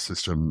damage to the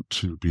system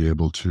to be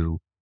able to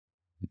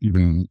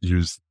even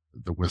use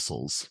the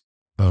whistles.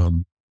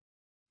 And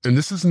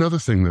this is another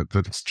thing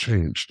that's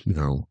changed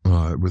now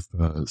with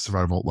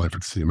survival life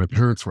at sea. My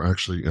parents were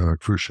actually on a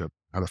cruise ship,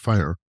 had a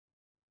fire.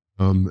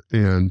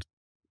 And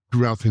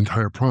throughout the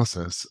entire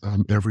process,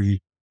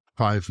 every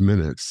 5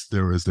 minutes,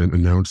 there was an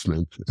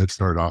announcement. It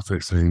started off by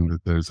saying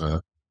that there's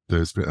a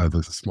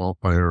small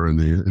fire in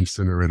the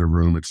incinerator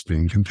room. It's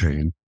being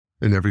contained.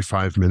 And every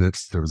 5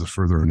 minutes, there was a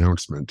further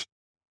announcement.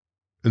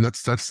 And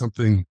that's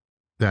something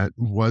that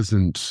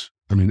wasn't,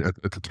 I mean,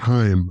 at the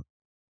time,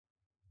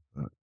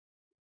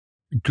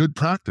 good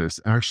practice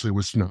actually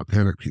was to not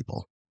panic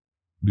people.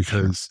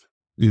 Because,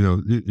 you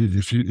know,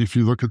 if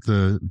you look at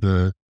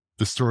the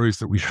stories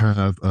that we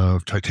have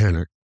of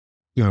Titanic,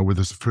 you know, where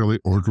there's a fairly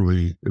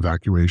orderly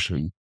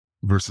evacuation,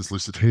 versus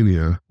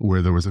Lusitania,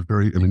 where there was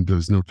there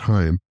was no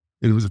time,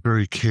 and it was a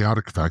very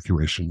chaotic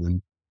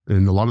evacuation.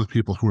 And a lot of the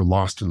people who were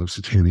lost in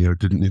Lusitania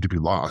didn't need to be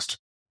lost,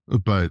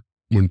 but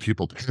when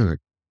people panic.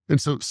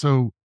 And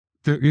so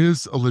there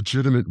is a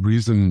legitimate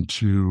reason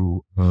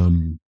to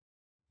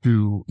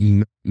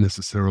not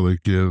necessarily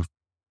give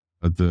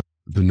the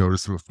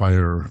notice of a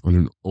fire on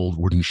an old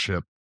wooden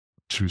ship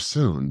too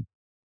soon.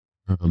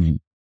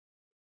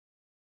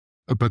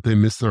 But they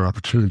missed their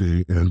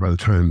opportunity, and by the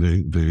time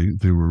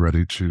they were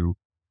ready to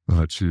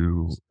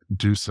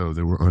do so,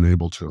 they were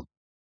unable to.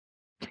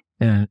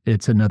 And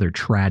it's another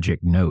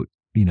tragic note,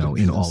 you know,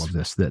 in all of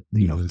this, that,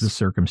 you know, the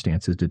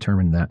circumstances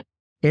determined that.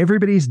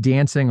 Everybody's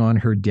dancing on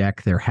her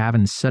deck. They're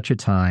having such a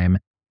time.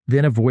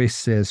 Then a voice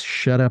says,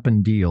 "Shut up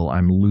and deal.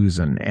 I'm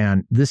losing."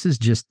 And this is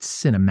just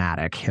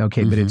cinematic.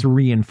 Okay. But it's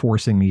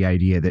reinforcing the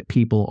idea that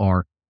people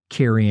are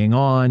carrying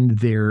on.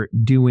 They're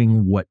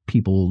doing what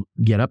people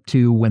get up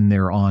to when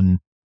they're on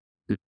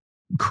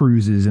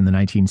cruises in the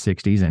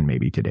 1960s and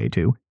maybe today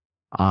too.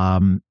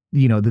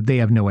 You know, that they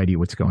have no idea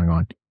what's going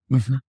on.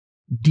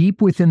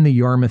 Deep within the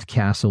Yarmouth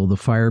Castle, the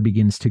fire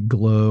begins to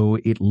glow.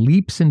 It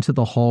leaps into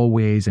the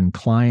hallways and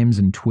climbs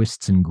and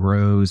twists and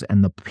grows.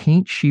 And the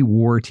paint she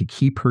wore to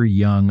keep her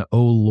young,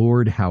 oh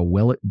Lord, how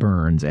well it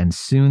burns. And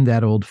soon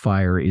that old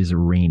fire is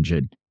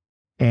arranged.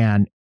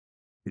 And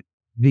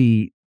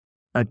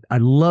I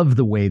love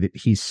the way that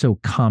he's so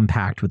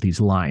compact with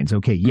these lines.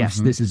 Okay, yes,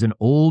 this is an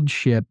old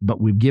ship,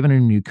 but we've given it a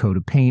new coat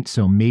of paint,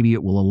 so maybe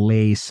it will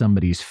allay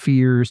somebody's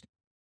fears.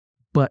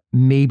 But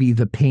maybe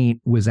the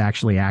paint was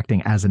actually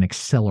acting as an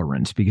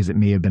accelerant because it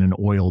may have been an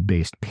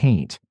oil-based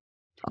paint.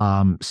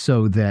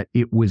 So that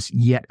it was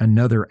yet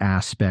another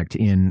aspect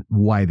in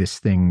why this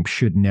thing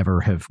should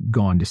never have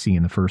gone to sea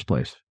in the first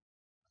place.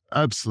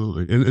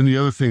 Absolutely. And the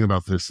other thing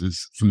about this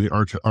is, from the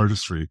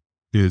artistry,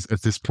 is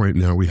at this point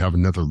now we have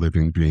another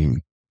living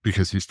being,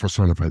 because he's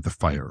personified the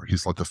fire.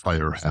 He's let the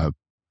fire have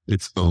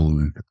its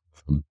own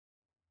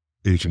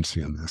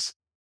agency in this.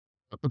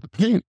 But the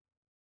paint,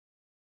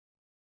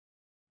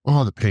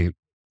 the paint.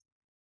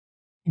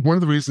 One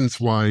of the reasons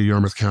why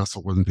Yarmouth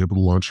Castle wasn't able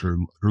to launch her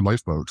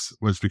lifeboats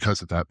was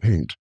because of that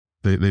paint.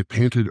 They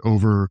painted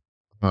over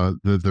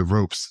the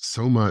ropes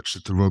so much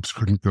that the ropes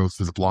couldn't go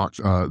through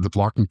the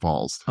blocking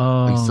falls.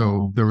 And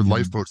so there were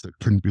lifeboats that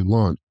couldn't be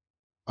launched.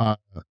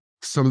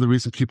 Some of the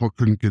reason people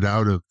couldn't get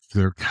out of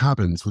their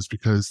cabins was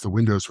because the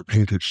windows were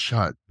painted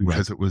shut,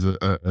 because it was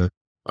a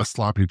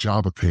sloppy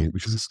job of paint.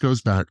 Because this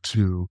goes back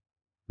to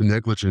the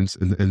negligence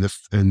and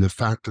the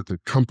fact that the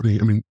company,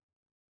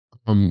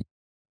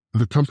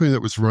 the company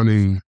that was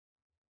running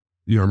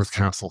Yarmouth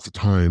Castle at the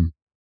time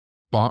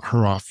bought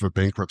her off of a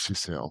bankruptcy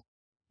sale.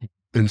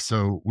 And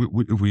so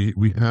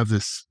we have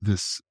this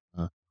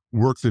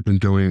work they've been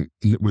doing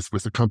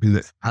with a company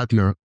that had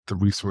not the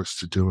resource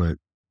to do it.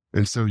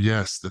 And so,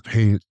 yes, the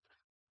paint,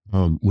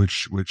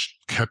 which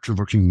kept her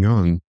looking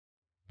young,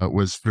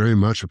 was very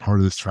much a part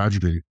of this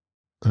tragedy.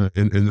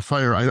 And the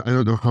fire, I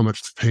don't know how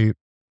much the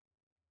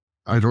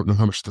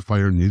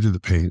fire needed the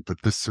paint,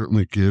 but this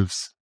certainly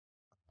gives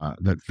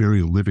that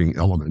very living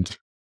element.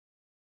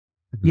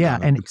 Yeah,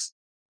 and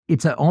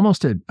it's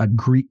almost a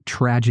Greek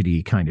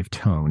tragedy kind of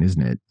tone,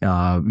 isn't it?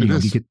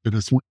 It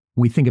is.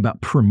 We think about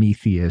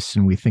Prometheus,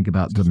 and we think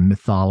about the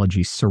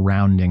mythology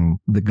surrounding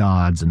the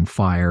gods and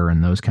fire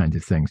and those kinds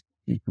of things.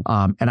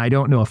 And I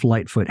don't know if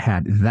Lightfoot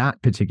had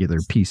that particular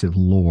piece of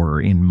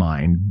lore in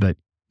mind, but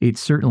it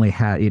certainly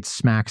it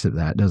smacks of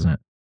that, doesn't it?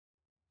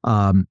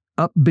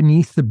 Up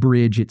beneath the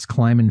bridge, it's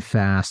climbing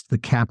fast. The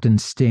captain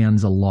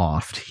stands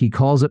aloft. He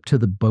calls up to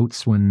the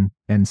boatswain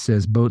and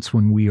says,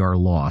 "Boatswain, we are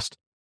lost."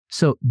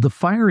 So the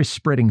fire is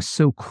spreading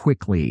so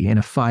quickly in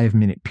a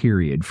 5-minute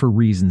period for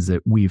reasons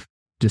that we've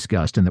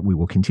discussed and that we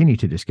will continue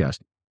to discuss.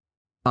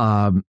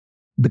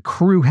 The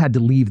crew had to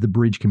leave the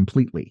bridge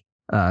completely.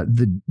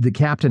 The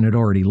captain had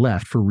already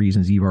left for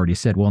reasons you've already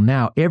said. Well,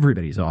 now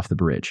everybody's off the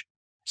bridge.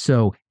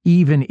 So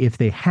even if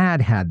they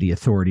had the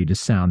authority to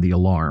sound the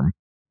alarm,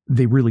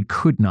 they really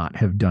could not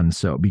have done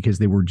so because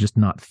they were just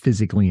not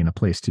physically in a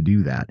place to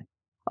do that.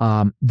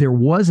 There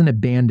was an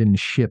abandoned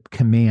ship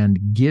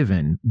command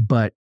given,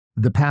 but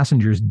the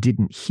passengers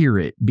didn't hear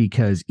it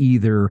because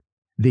either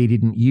they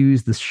didn't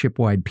use the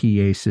shipwide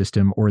PA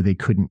system or they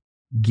couldn't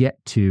get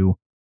to.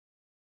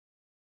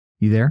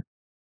 You there?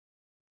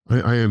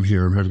 I am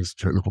here. I'm having some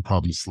technical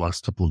problems the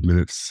last couple of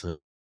minutes.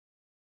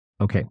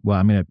 Okay, well,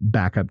 I'm going to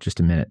back up just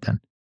a minute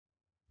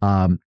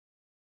then.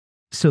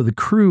 So the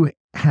crew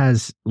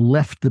has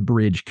left the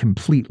bridge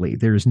completely.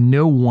 There's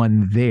no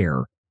one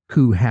there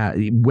who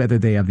whether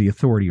they have the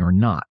authority or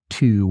not,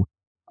 to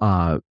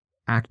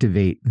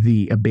activate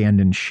the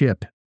abandoned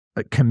ship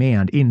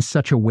command in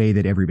such a way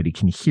that everybody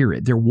can hear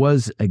it. There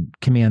was a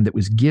command that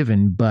was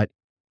given, but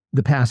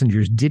the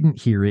passengers didn't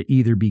hear it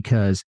either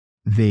because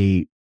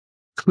they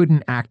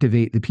couldn't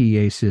activate the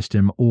PA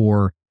system,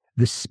 or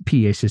the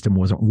PA system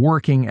wasn't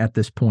working at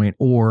this point,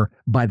 or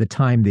by the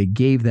time they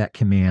gave that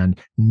command,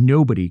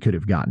 nobody could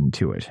have gotten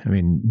to it. I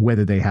mean,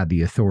 whether they had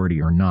the authority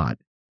or not.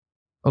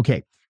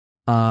 Okay.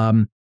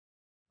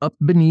 Up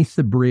beneath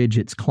the bridge,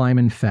 it's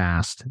climbing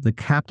fast. The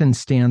captain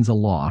stands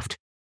aloft.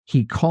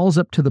 He calls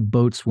up to the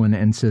boatswain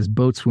and says,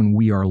 "Boatswain,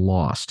 we are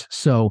lost."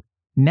 So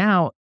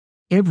now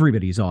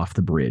everybody's off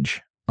the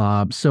bridge.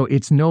 So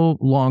it's no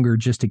longer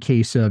just a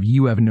case of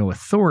you have no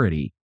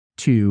authority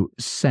to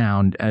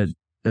sound a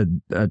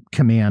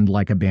command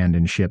like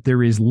abandoned ship.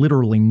 There is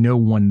literally no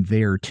one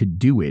there to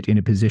do it in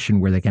a position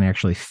where they can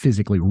actually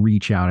physically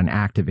reach out and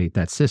activate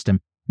that system.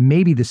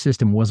 Maybe the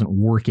system wasn't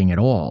working at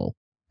all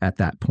at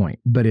that point,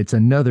 but it's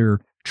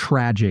another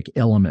tragic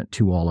element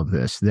to all of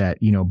this that,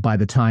 by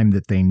the time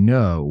that they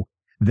know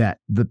that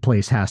the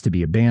place has to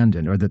be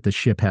abandoned or that the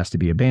ship has to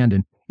be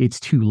abandoned, it's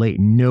too late.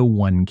 No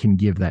one can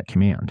give that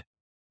command.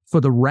 For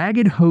the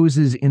ragged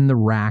hoses in the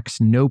racks,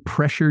 no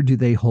pressure do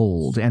they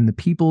hold, and the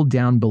people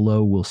down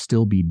below will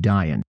still be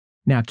dying.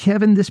 Now,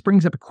 Kevin, this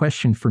brings up a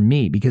question for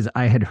me because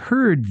I had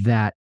heard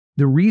that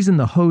the reason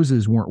the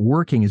hoses weren't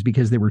working is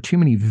because there were too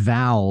many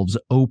valves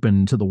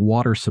open to the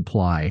water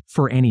supply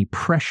for any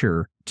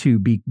pressure to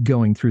be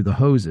going through the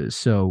hoses.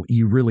 So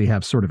you really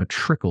have sort of a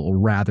trickle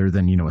rather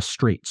than, a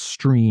straight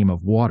stream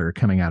of water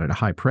coming out at a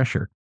high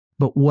pressure.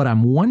 But what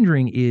I'm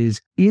wondering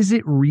is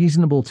it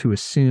reasonable to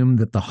assume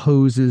that the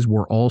hoses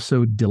were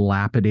also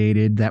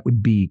dilapidated? That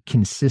would be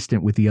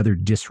consistent with the other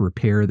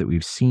disrepair that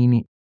we've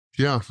seen.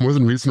 Yeah, more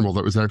than reasonable.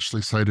 That was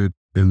actually cited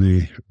in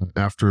the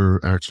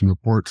after-action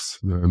reports.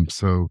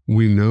 So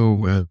we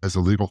know as a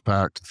legal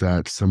fact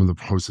that some of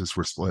the hoses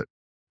were split.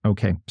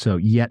 Okay, so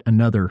yet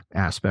another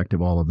aspect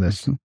of all of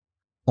this.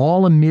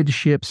 All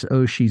amidships,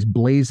 oh, she's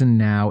blazing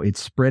now.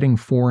 It's spreading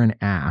fore and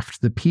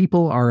aft. The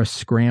people are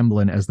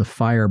a-scrambling as the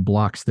fire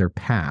blocks their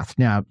path.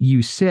 Now,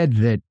 you said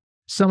that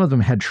some of them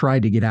had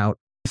tried to get out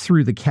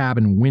through the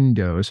cabin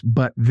windows,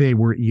 but they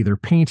were either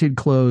painted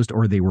closed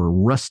or they were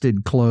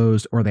rusted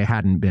closed or they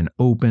hadn't been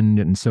opened.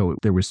 And so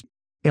there was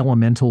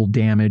elemental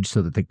damage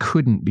so that they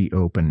couldn't be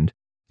opened.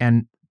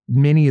 And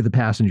many of the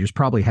passengers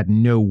probably had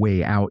no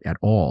way out at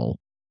all.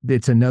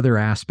 It's another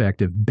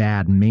aspect of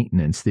bad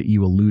maintenance that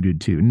you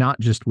alluded to, not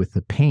just with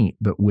the paint,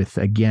 but with,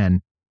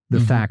 again, the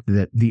fact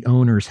that the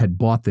owners had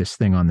bought this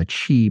thing on the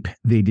cheap.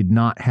 They did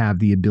not have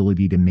the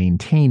ability to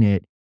maintain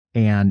it,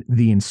 and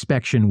the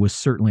inspection was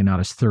certainly not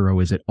as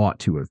thorough as it ought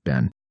to have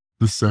been.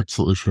 This is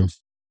absolutely true.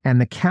 And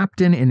the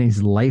captain in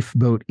his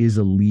lifeboat is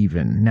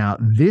a-leavin'. Now,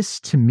 this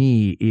to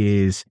me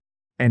is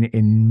an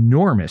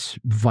enormous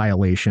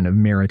violation of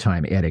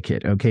maritime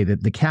etiquette, okay,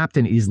 that the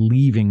captain is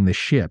leaving the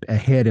ship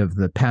ahead of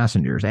the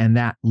passengers, and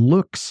that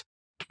looks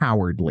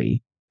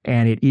cowardly,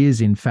 and it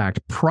is, in fact,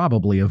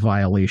 probably a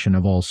violation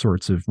of all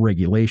sorts of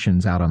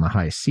regulations out on the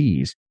high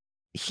seas.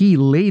 He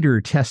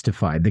later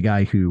testified, the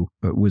guy who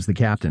was the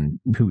captain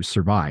who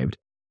survived,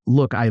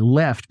 look, I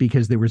left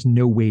because there was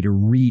no way to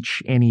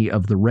reach any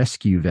of the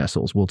rescue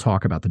vessels. We'll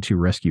talk about the 2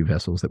 rescue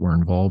vessels that were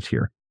involved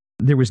here.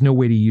 There was no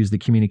way to use the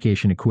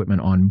communication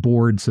equipment on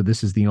board, so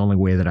this is the only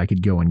way that I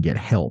could go and get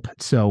help.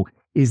 So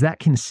is that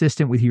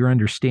consistent with your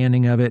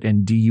understanding of it,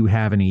 and do you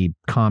have any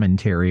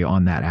commentary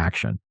on that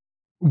action?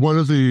 One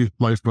of the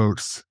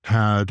lifeboats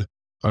had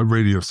a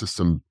radio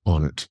system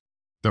on it.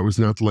 That was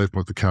not the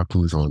lifeboat the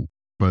captain was on.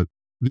 But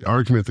the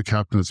argument the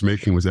captain was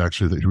making was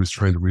actually that he was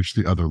trying to reach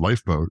the other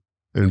lifeboat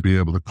and be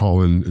able to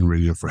call in and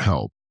radio for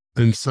help.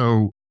 And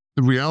so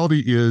the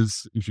reality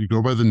is, if you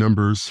go by the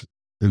numbers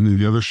and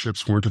the other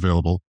ships weren't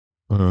available,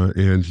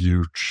 and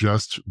you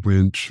just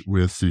went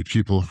with the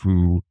people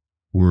who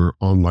were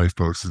on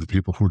lifeboats, the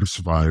people who would have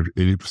survived.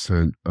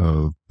 80%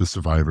 of the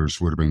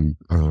survivors would have been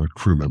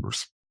crew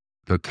members.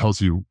 That tells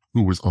you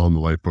who was on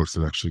the lifeboats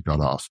that actually got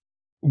off.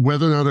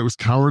 Whether or not it was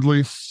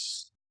cowardly,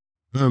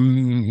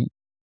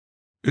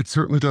 it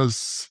certainly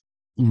does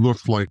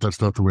look like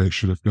that's not the way it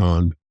should have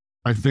gone.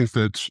 I think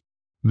that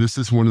this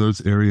is one of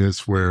those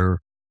areas where,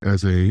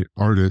 as a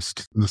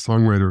artist, the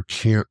songwriter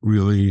can't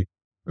really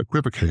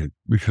equivocate,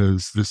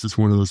 because this is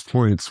one of those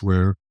points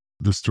where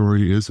the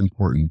story is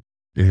important.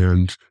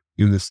 And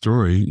in this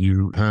story,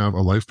 you have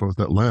a lifeboat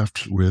that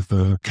left with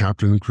a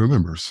captain and crew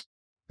members.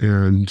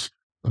 And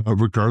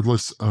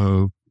regardless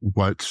of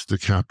what the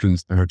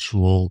captain's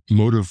actual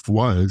motive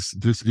was,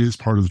 this is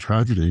part of the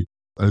tragedy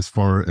as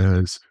far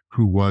as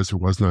who was or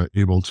was not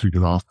able to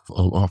get off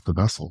the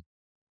vessel.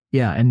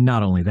 Yeah, and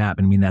not only that,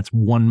 but I mean, that's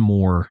one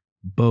more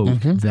boat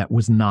that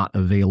was not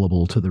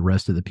available to the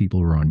rest of the people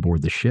who were on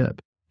board the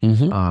ship,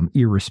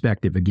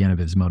 irrespective, again, of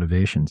his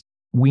motivations.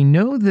 We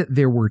know that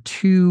there were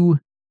 2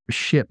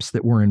 ships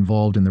that were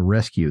involved in the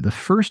rescue. The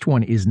first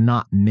one is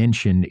not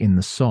mentioned in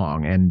the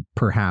song, and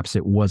perhaps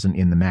it wasn't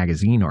in the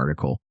magazine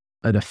article.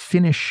 A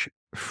Finnish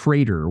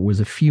freighter was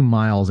a few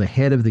miles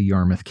ahead of the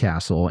Yarmouth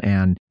Castle,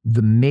 and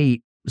the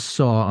mate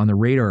saw on the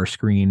radar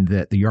screen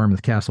that the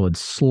Yarmouth Castle had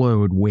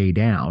slowed way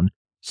down.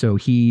 So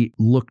he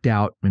looked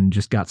out and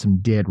just got some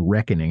dead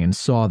reckoning and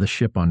saw the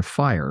ship on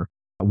fire,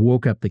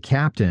 woke up the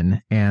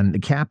captain, and the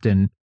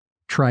captain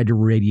tried to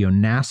radio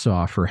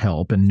Nassau for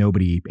help, and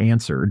nobody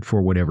answered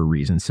for whatever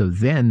reason. So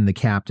then the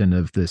captain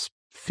of this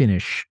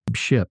Finnish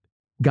ship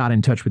got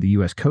in touch with the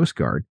U.S. Coast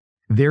Guard.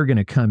 They're going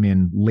to come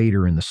in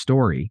later in the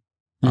story.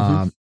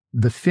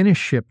 The Finnish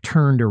ship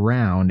turned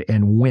around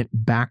and went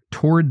back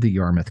toward the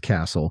Yarmouth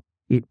Castle.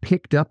 It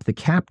picked up the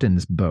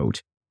captain's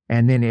boat,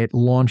 and then it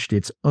launched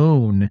its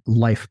own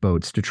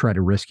lifeboats to try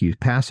to rescue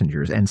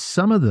passengers. And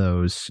some of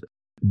those,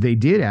 they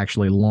did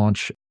actually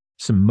launch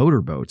some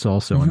motorboats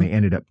also, and they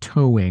ended up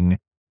towing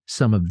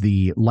some of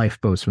the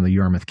lifeboats from the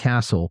Yarmouth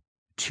Castle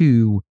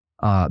to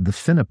the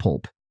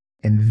Finnepulp.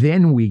 And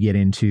then we get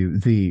into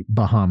the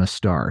Bahama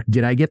Star.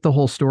 Did I get the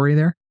whole story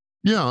there?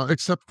 Yeah,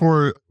 except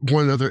for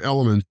one other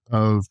element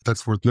of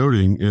that's worth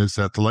noting is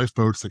that the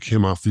lifeboats that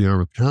came off the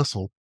Yarmouth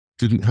Castle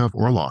didn't have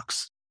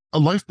oarlocks. A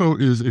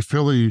lifeboat is a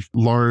fairly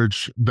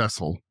large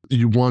vessel.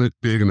 You want it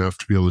big enough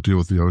to be able to deal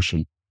with the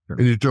ocean.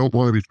 And you don't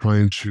want to be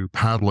trying to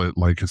paddle it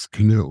like it's a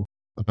canoe.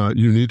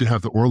 You need to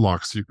have the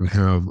oarlocks so you can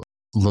have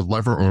the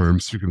lever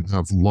arms, you can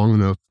have long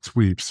enough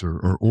sweeps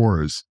or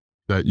oars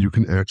that you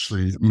can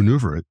actually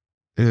maneuver it.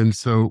 And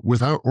so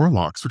without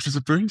oarlocks, which is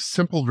a very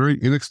simple, very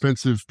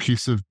inexpensive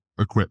piece of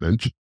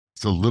equipment,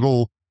 it's a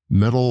little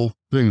metal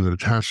thing that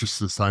attaches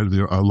to the side of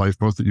the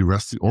lifeboat that you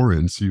rest the oar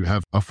in, so you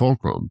have a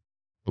fulcrum.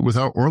 But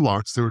without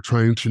oarlocks, they were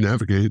trying to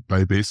navigate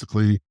by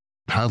basically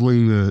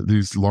paddling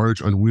these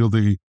large,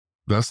 unwieldy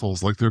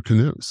vessels like they're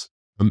canoes.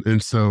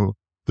 And so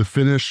the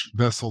Finnish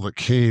vessel that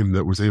came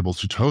that was able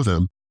to tow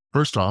them,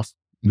 first off,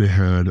 they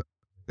had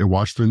a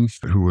watchman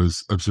who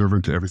was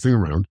observant to everything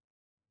around.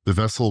 The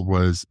vessel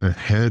was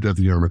ahead of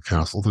the Yarmouth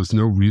Castle. There's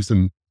no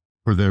reason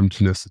for them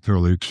to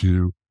necessarily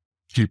to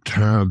keep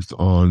tabs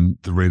on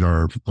the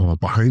radar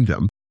behind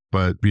them,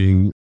 but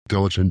being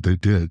diligent, they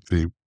did.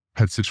 They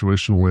had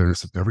situational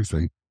awareness of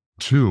everything.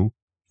 2,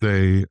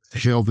 they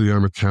hailed the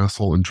Yarmouth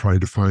Castle and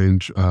tried to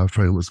find what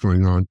was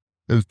going on.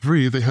 And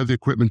 3, they had the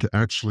equipment to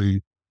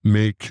actually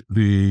make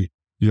the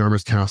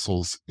Yarmouth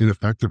Castle's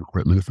ineffective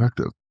equipment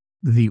effective.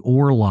 The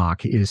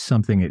oarlock is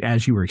something that,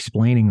 as you were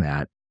explaining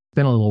that, it's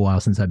been a little while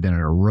since I've been in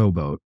a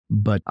rowboat,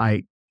 but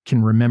I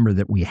can remember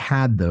that we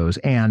had those.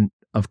 And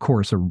of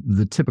course,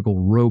 the typical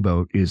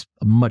rowboat is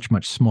much,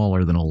 much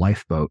smaller than a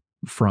lifeboat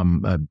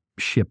from a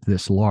ship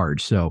this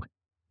large. So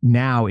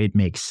now it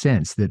makes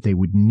sense that they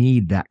would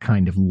need that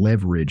kind of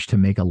leverage to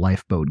make a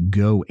lifeboat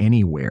go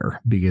anywhere,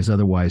 because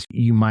otherwise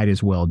you might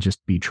as well just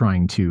be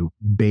trying to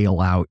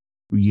bail out,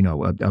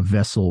 a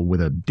vessel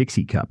with a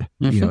Dixie cup.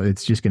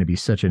 It's just going to be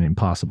such an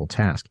impossible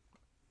task.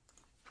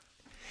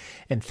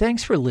 And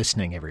thanks for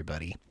listening,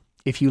 everybody.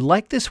 If you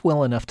like this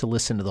well enough to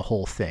listen to the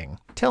whole thing,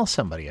 tell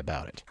somebody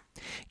about it.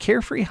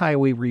 Carefree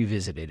Highway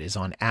Revisited is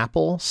on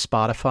Apple,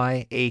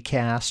 Spotify,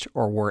 Acast,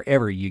 or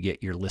wherever you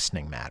get your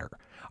listening matter.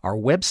 Our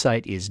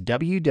website is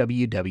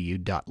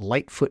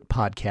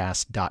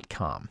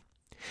www.lightfootpodcast.com.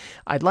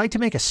 I'd like to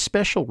make a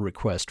special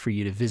request for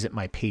you to visit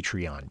my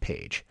Patreon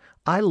page.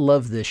 I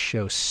love this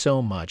show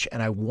so much,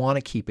 and I want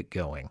to keep it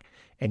going,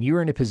 and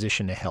you're in a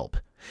position to help.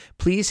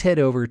 Please head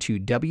over to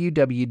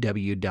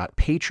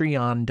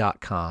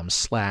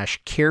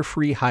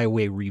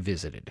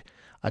www.patreon.com/carefreehighwayrevisited.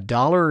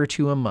 $1 or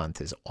 $2 a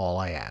month is all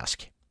I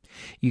ask.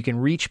 You can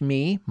reach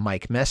me,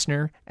 Mike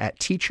Messner, at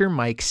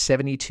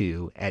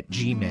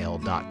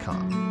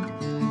teachermike72@gmail.com.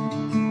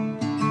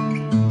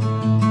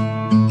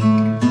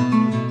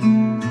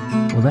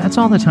 Well, that's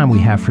all the time we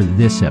have for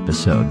this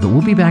episode, but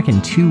we'll be back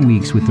in 2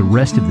 weeks with the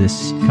rest of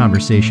this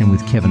conversation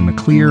with Kevin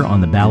McClear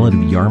on the Ballad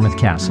of Yarmouth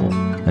Castle.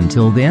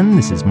 Until then,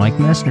 this is Mike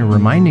Messner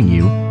reminding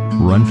you,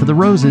 Run for the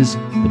roses,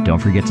 but don't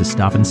forget to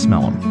stop and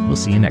smell them. We'll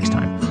see you next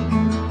time.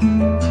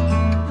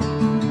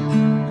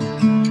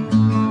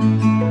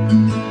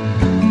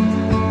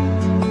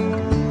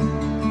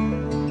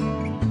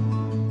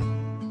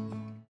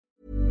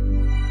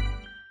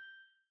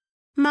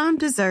 Mom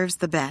deserves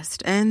the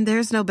best, and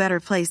there's no better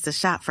place to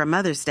shop for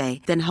Mother's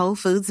Day than Whole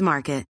Foods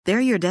Market.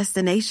 They're your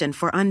destination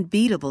for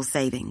unbeatable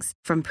savings,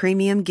 from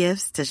premium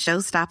gifts to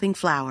show-stopping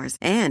flowers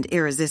and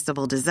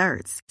irresistible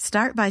desserts.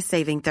 Start by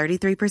saving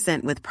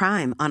 33% with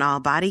Prime on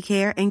all body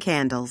care and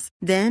candles.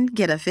 Then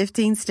get a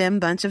 15-stem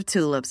bunch of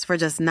tulips for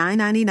just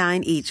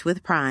 $9.99 each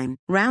with Prime.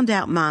 Round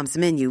out Mom's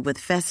menu with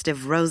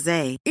festive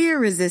rosé,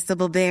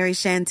 irresistible berry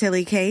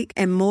chantilly cake,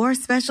 and more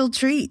special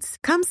treats.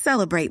 Come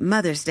celebrate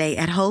Mother's Day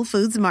at Whole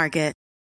Foods Market.